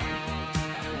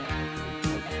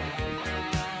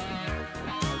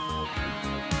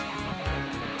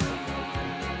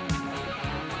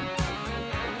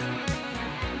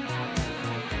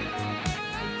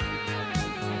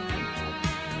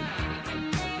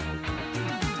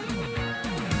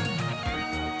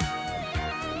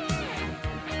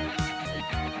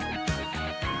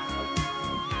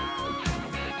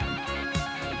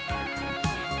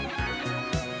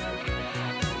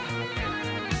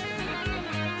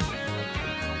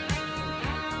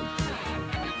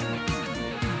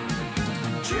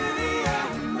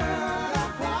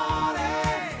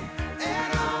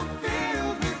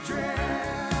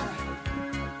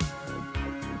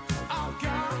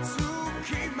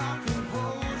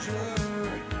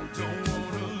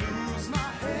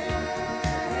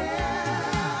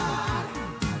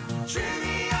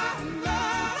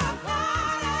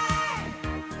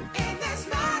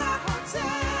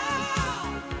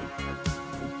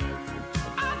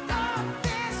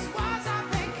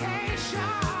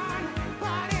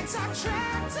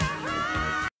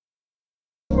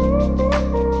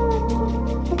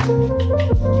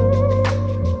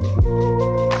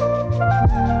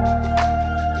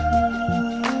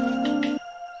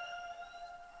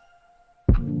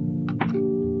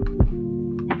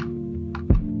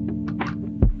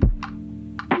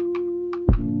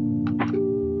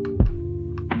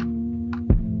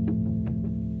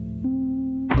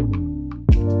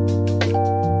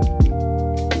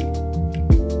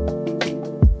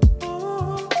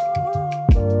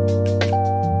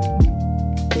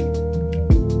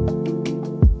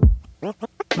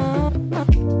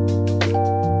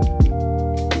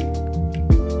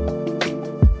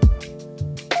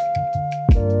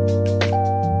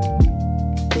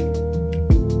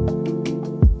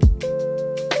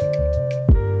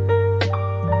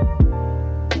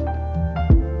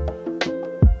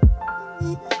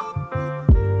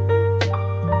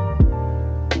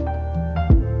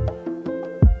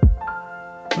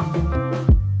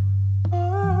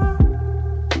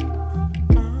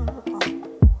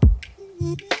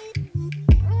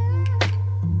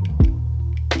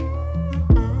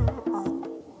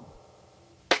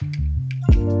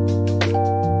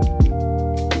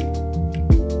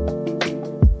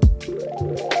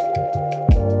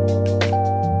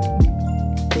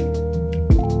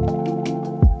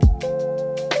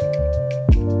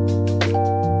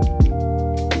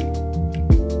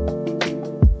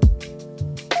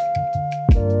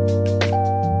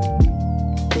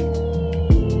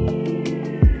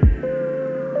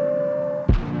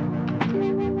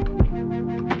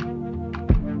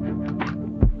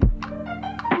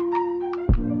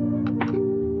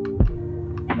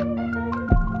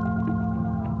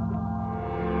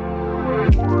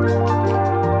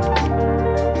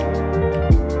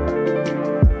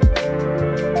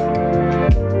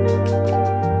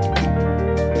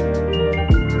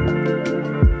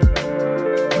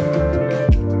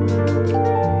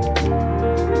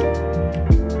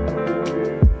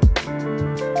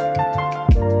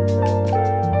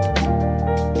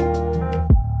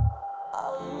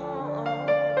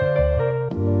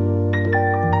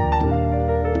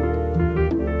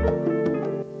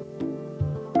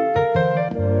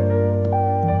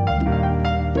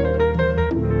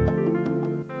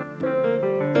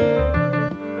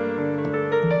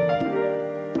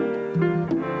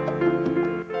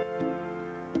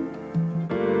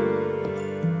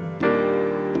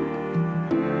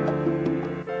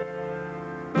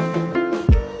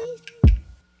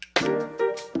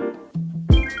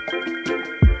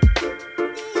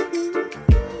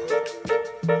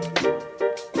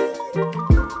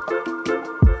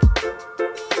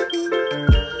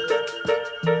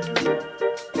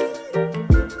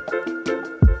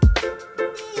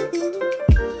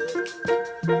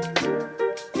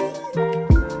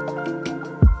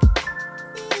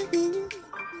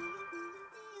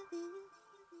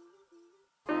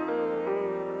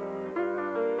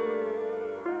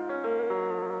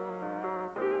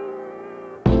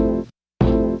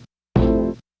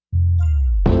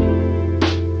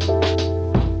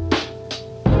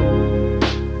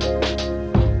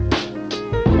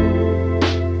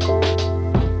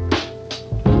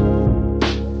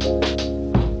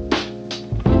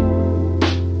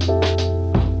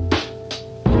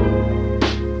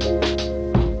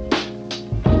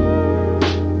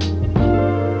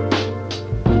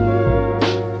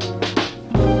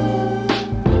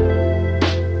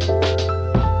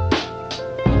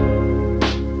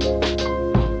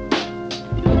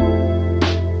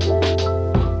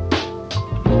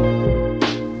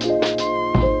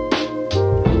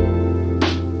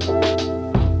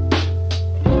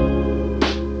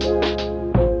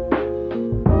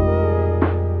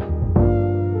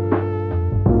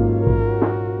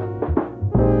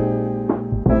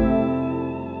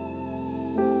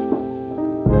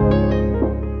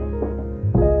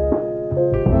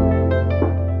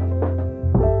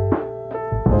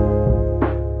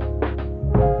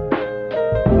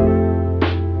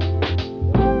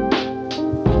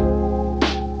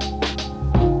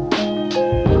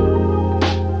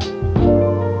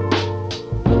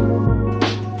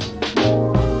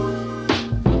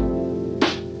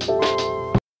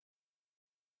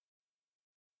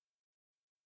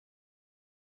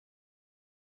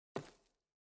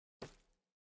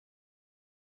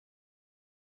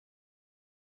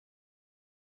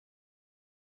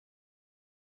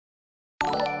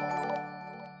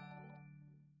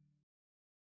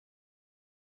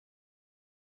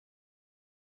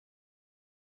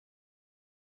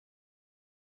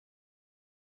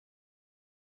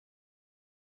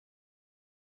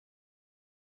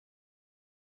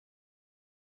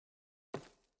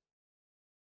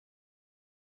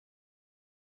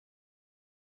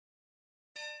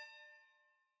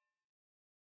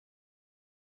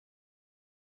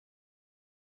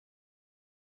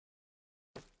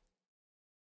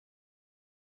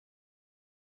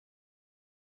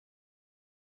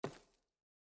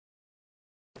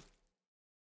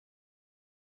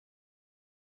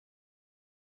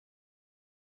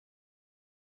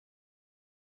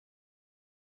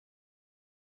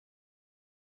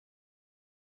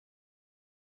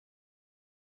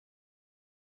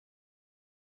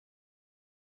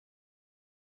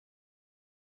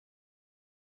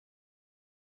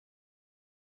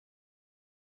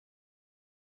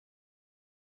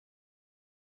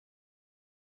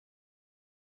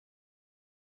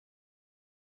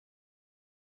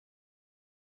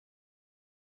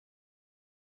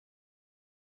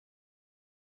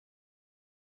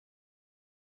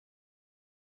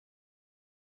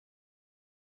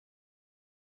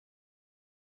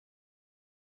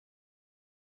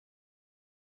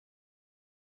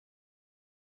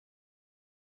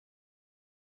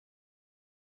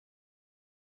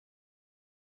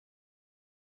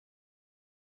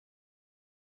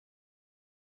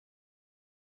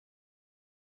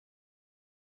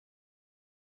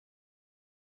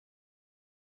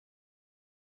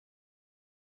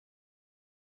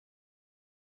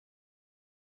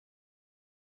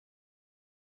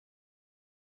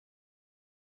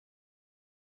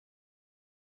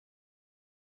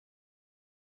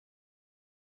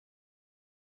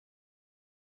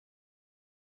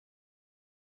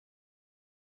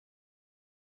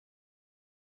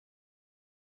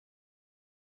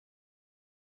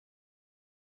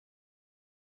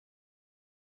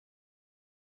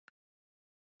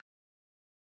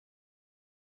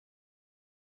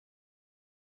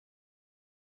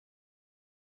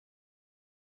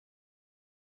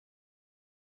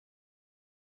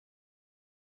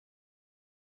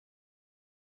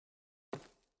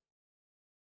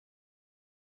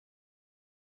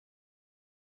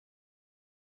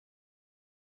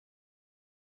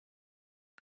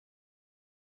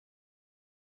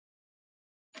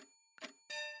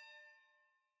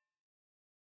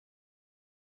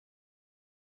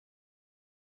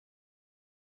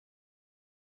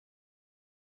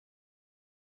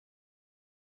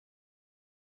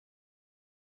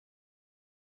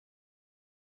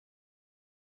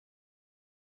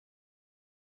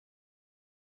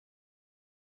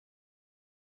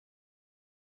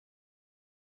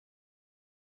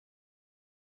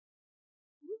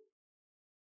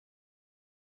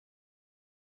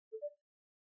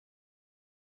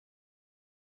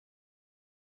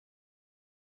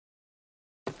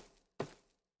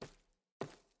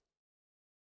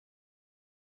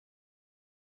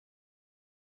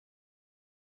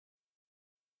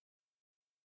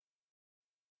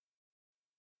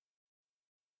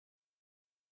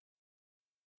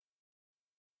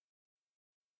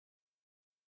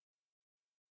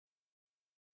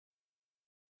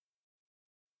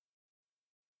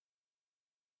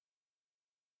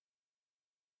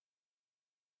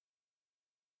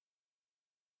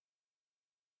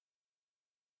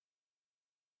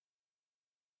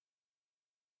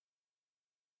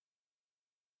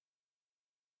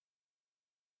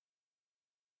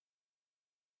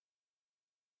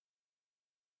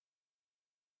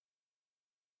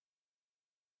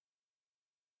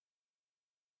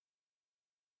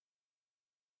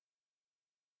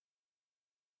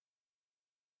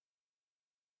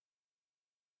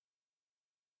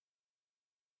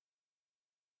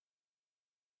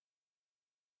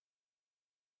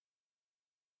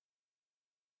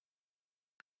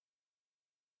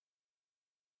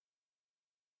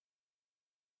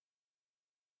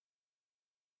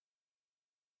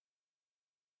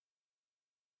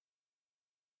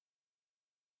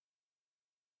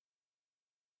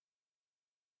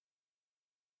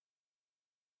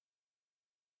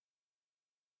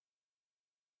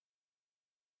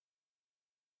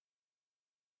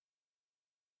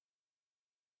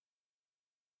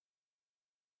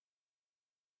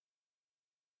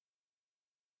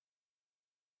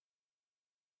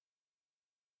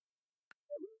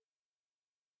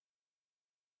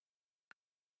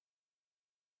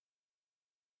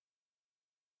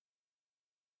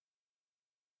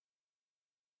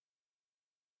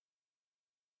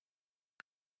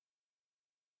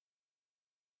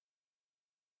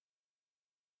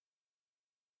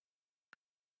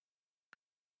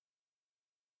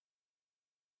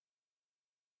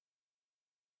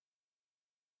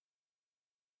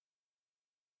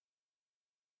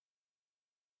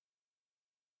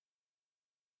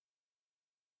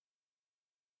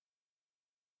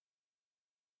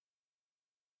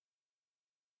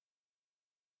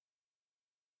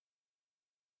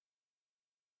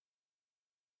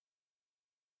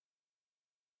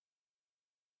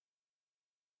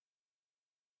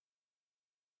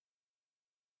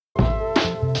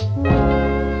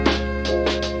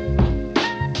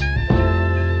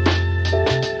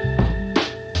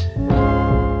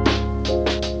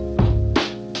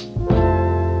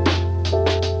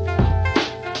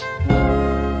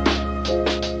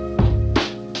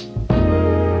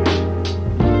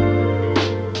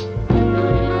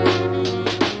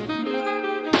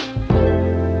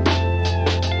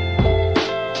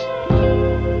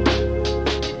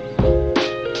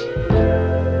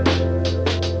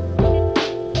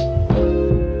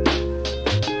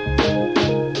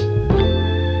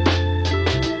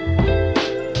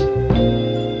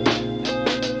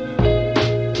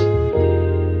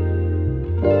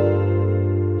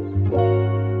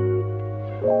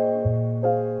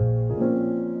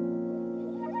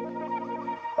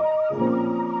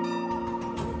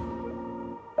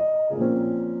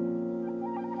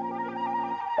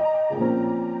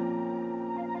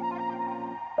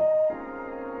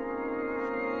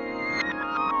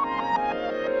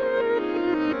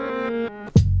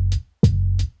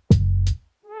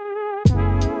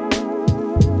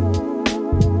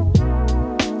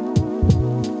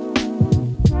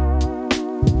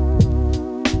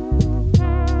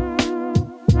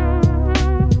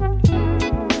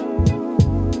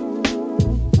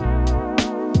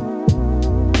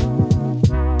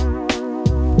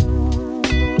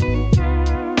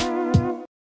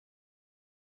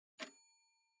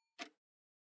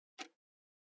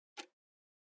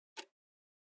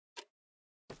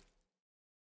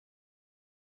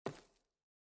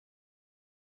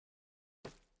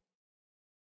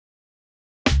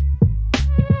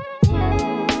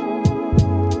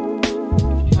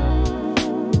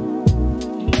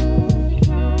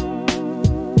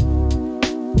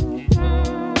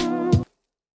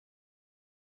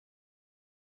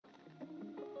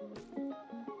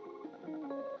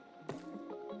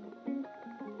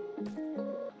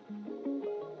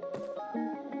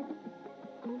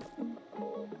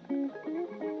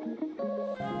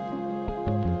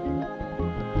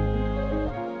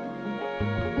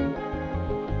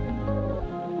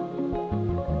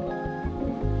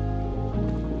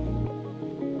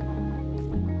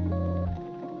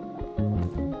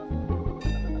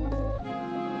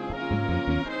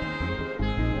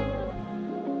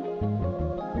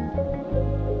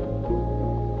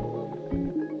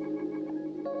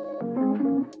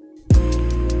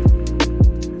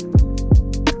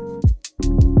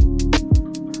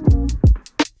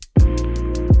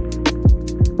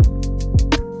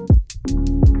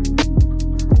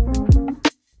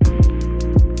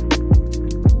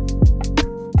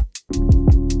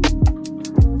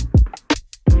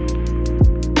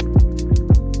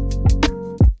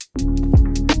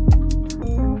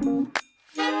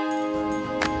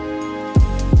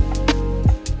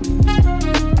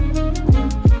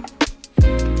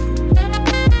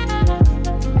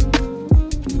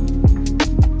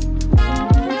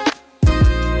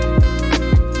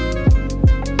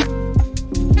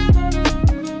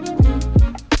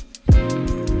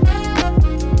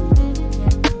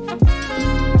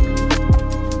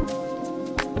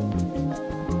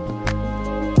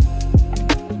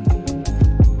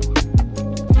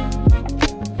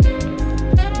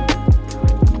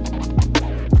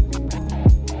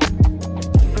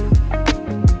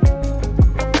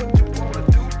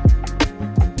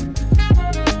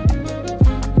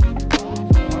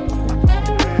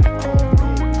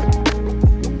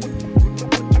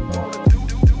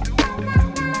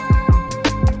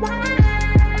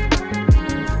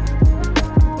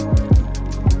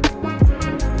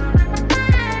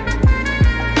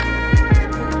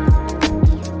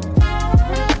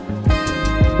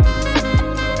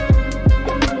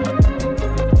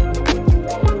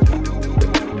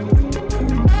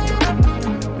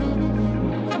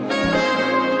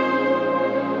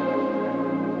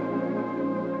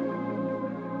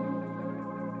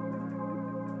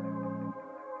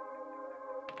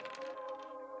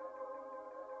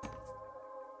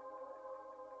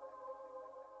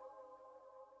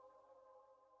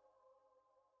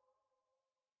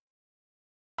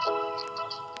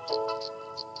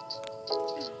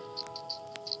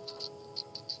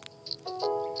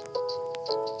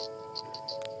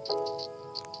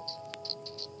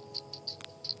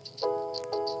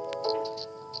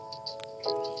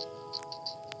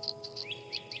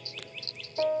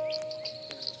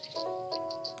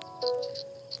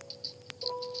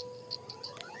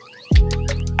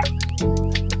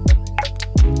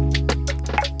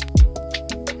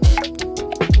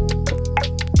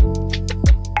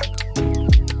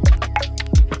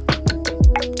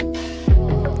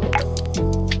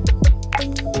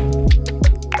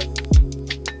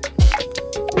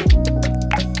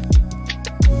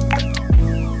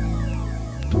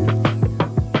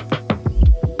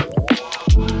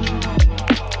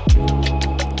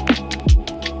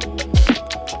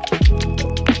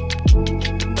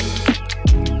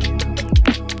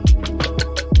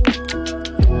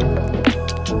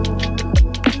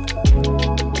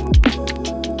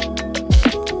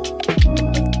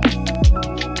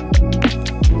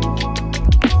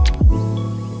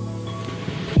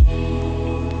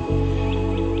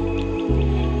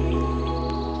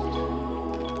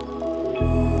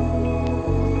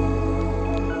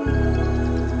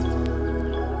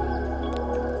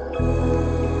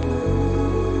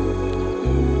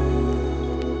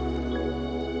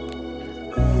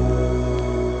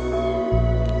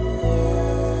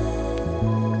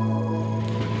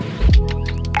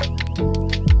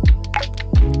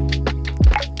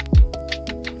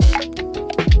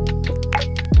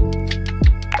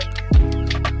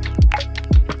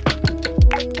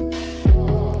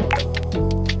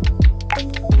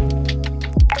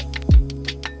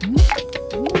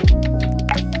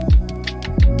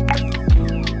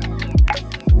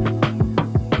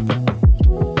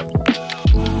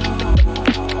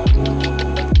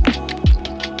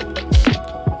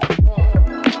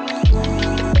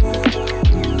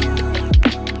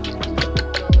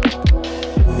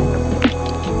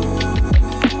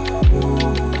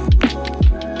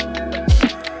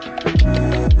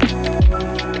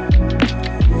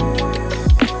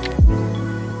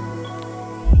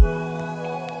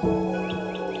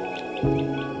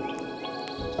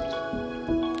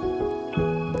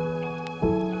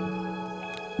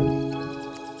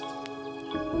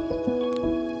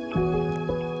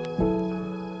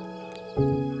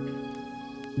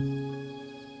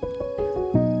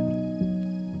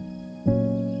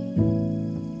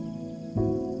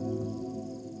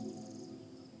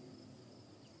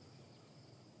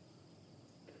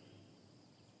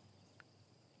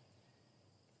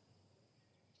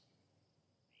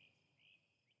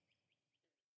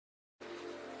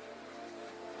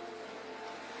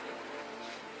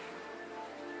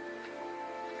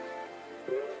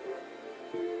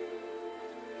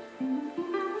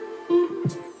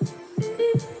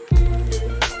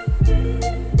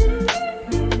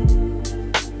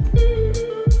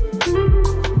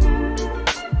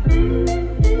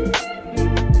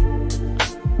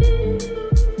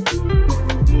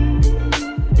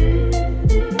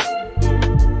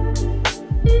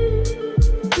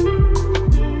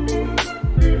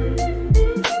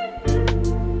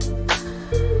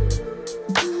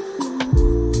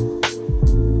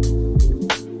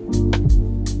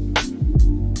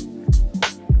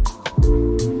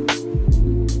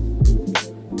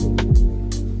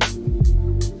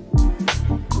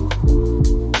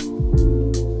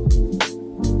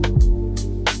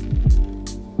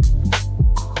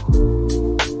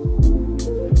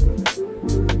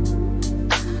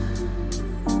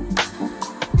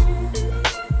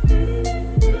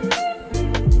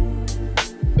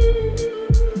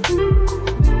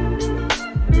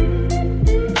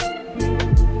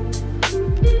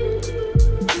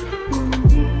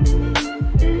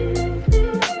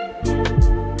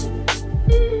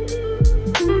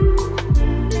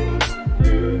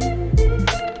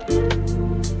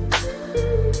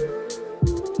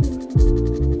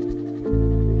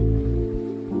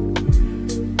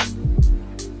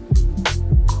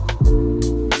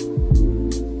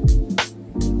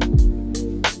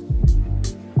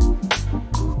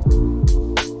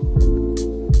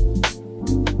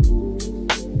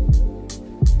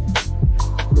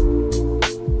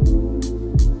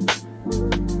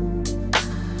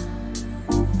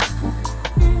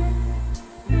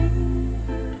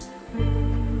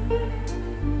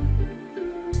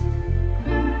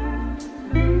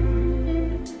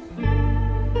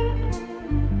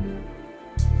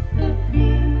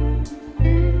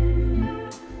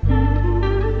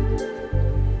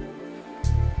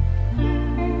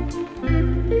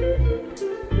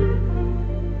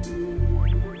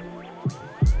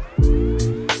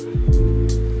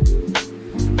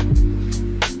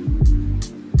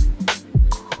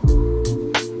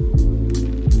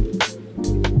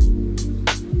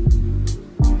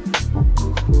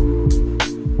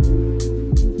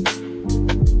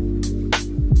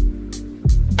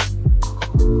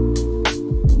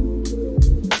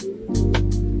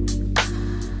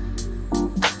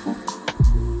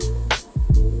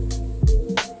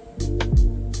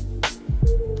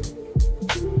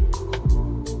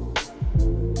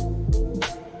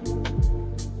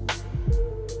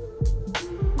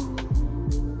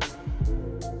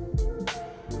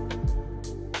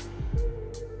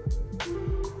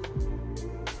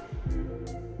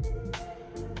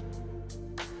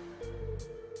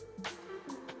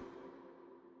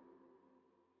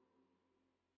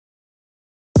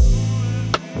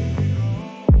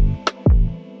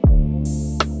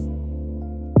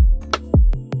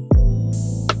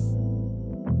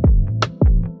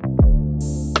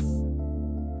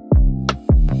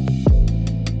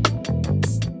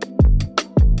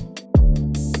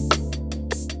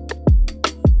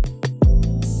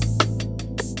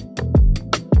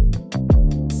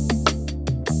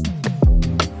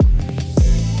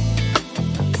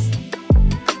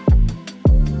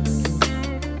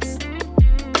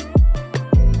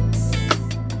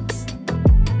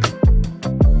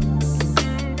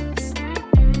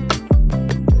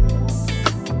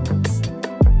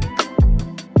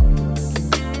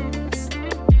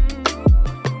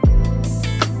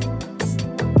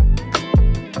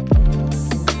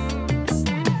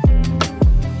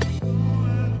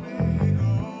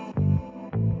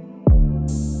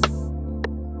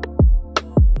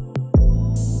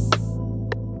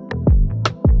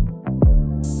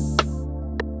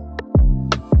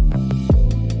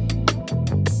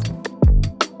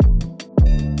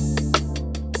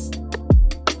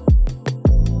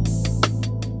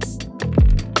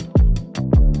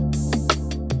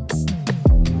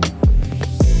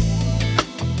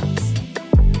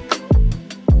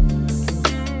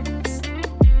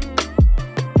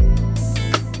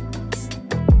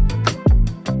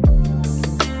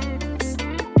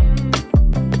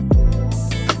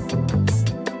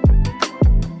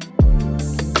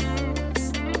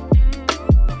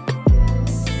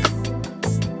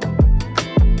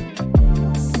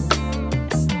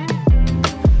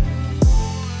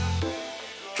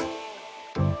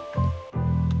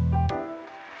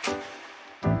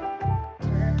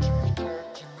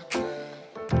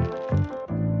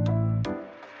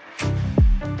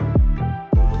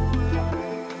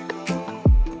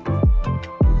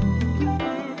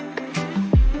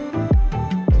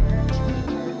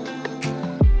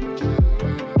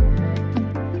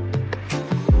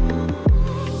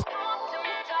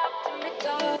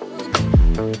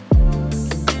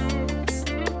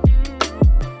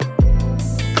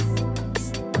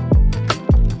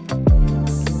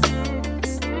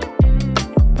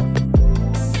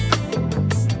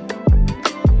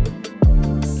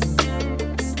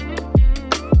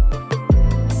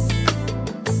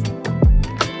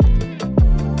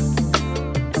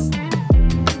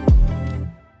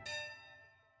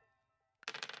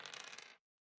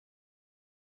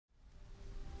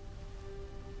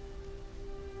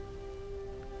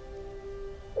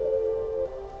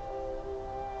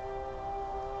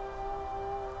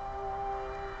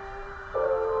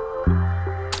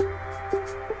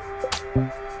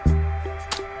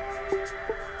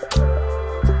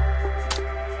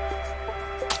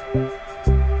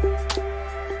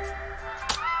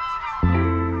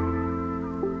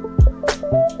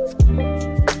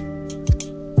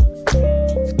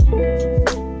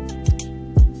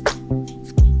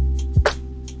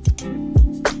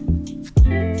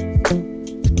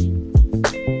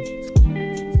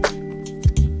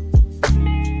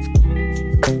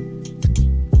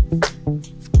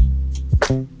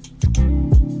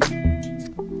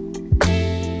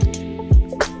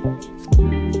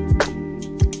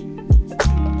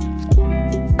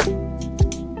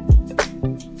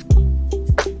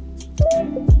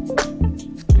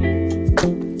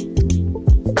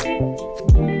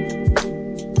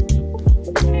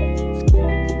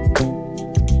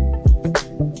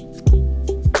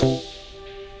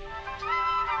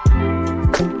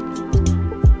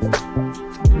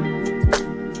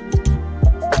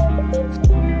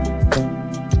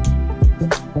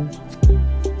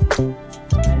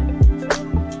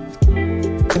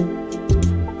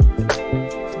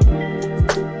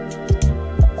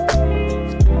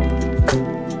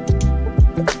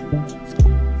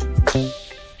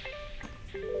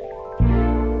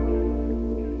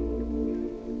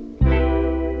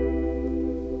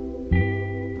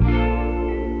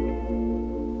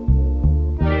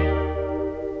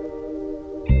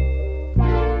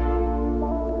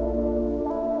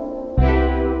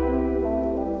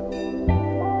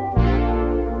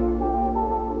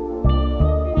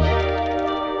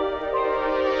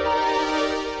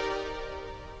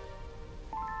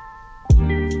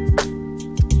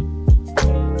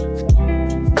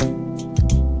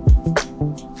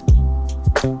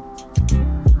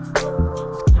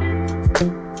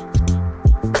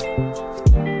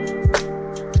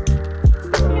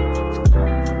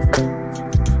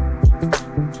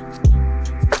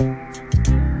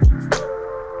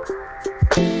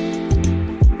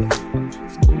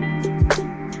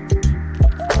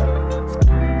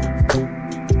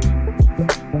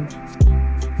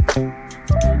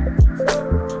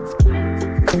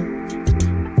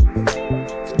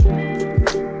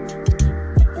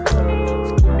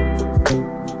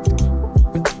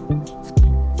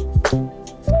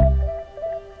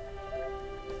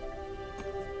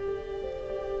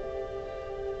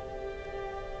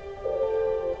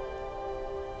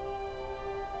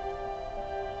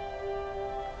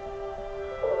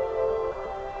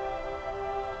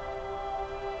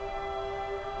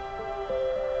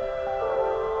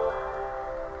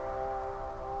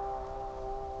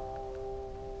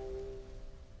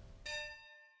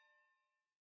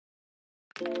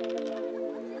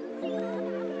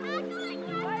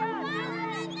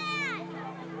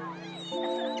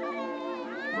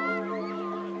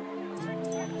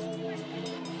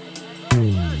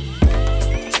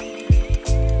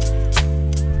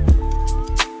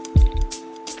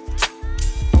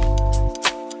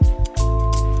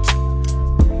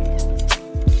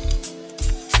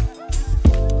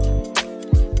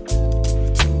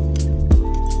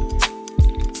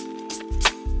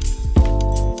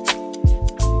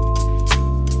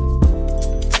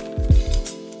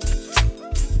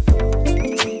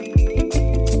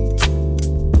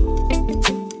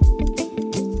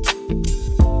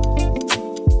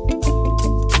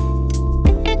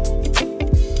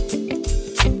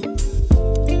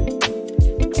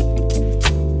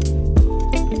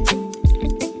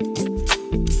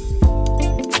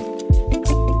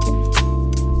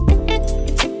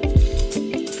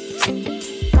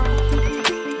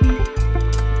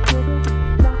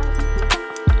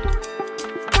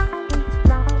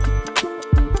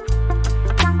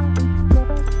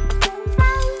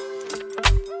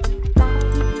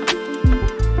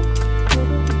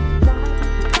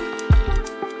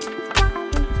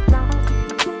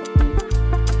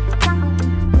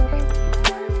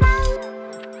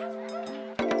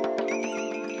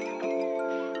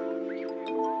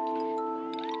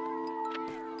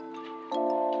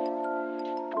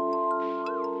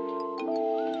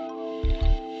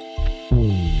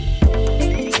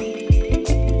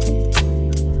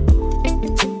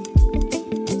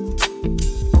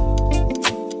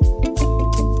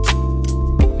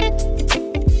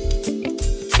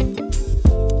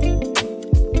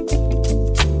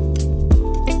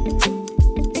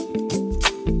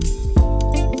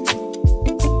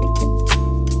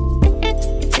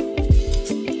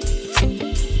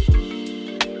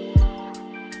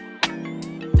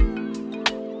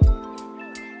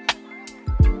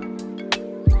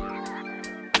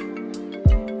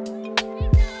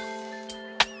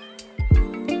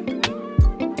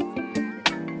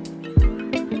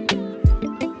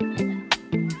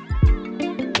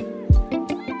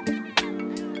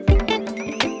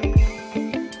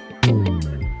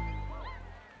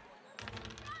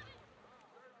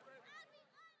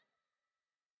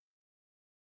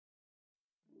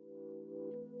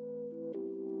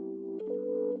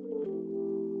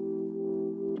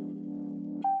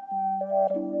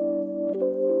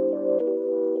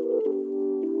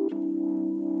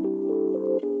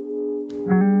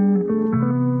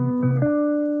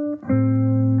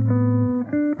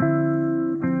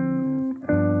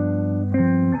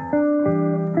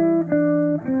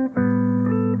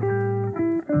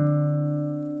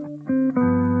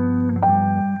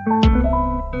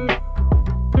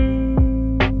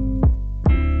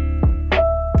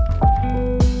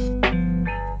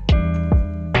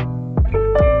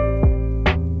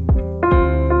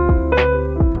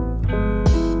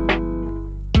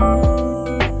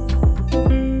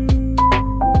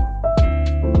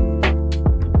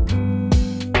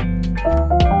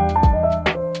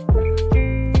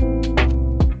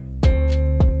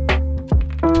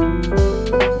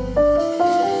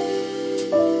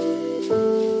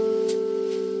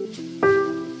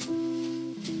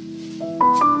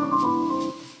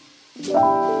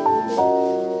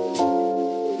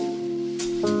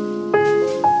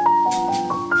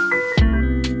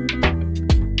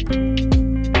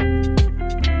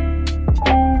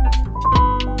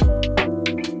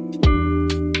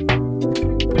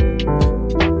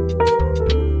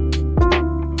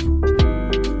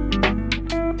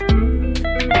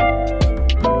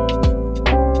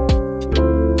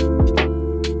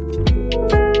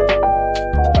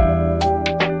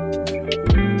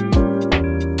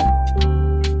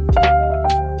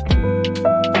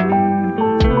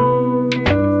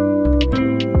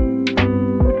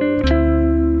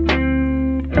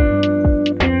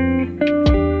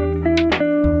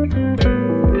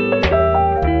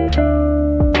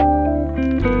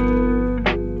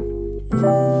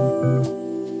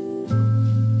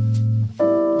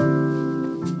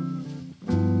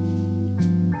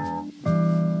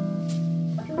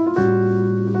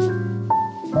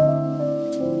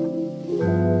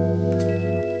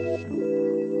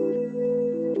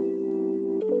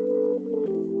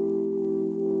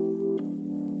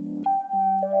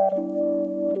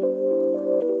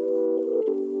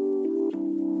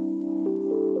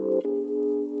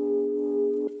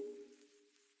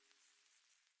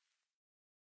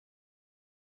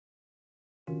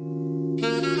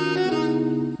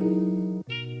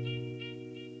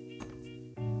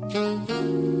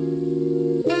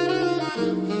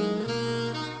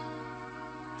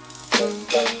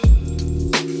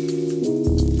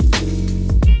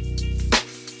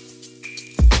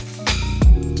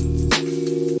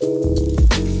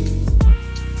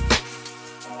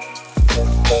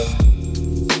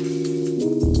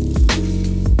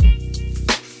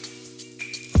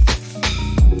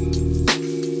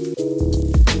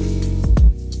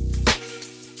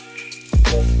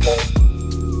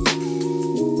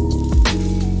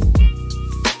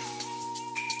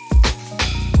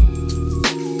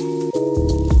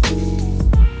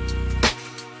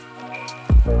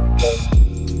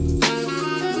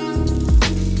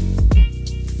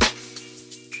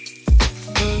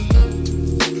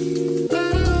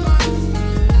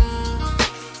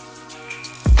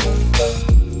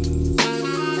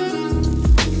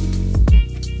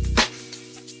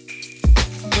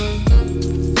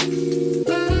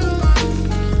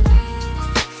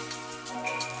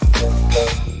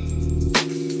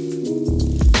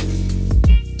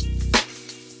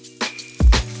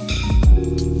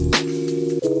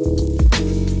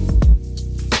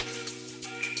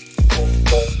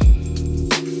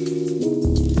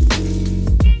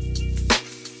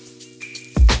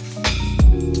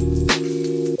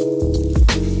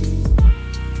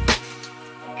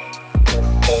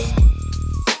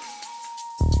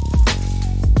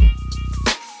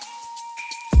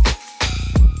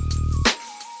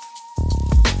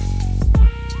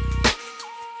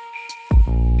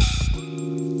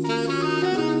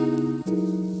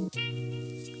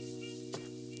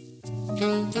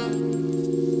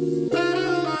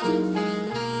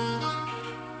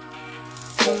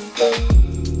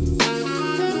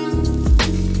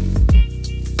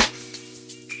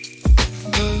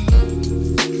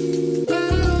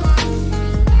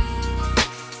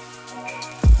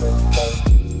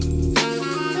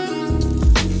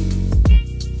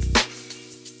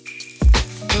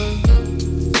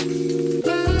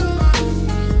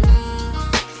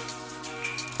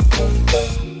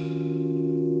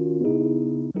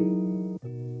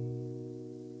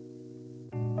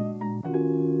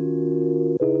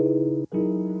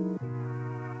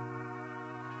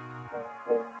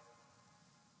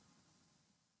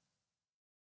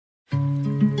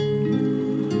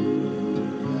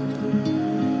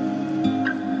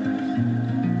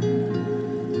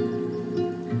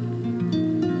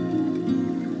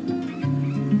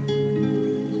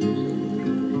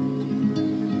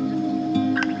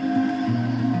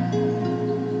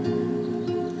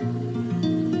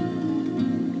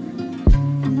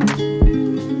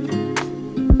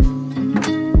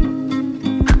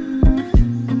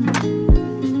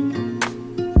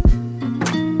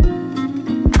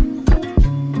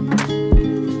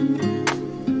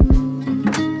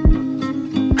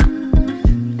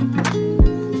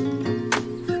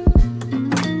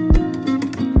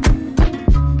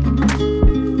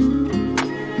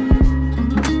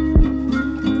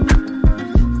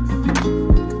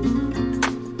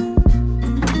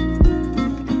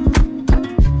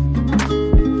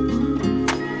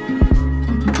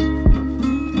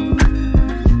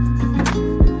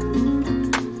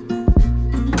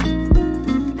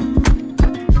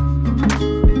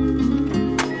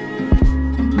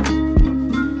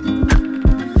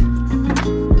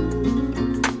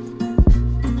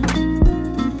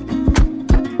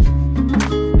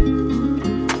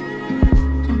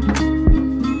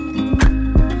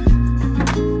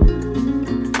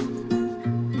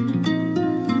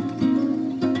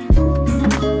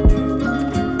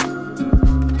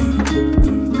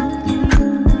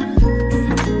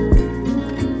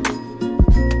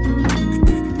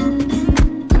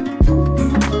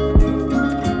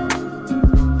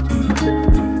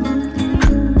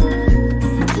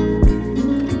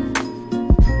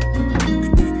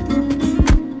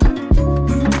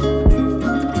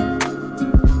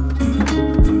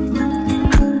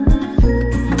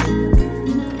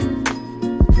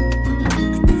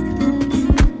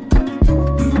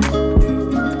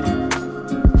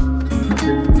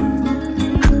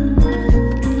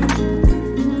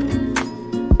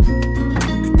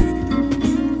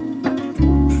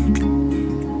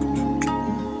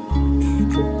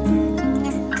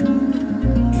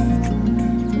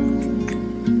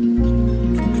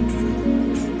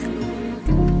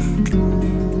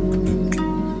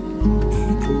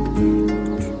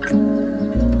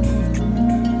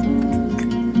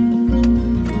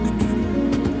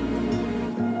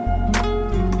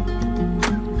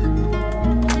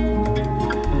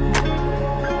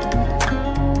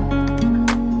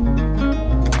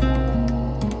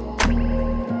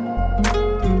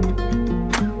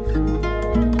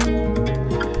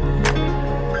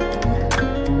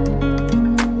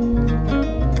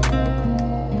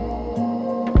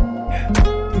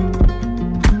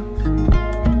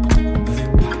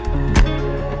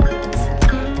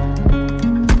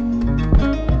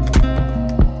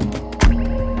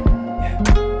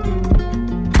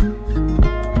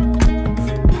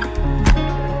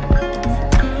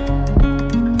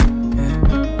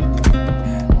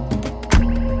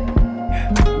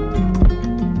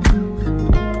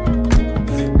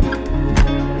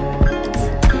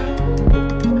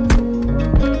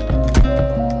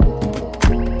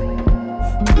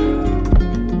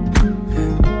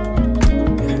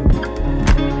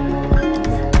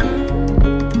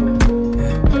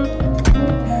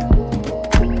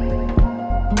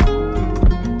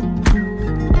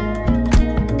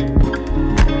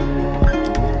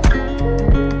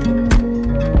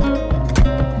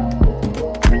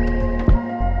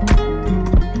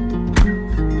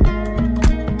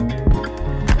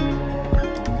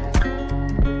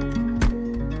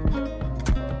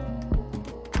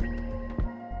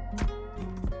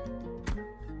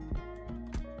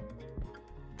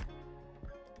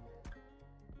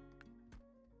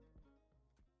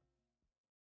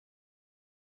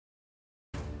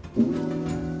 you.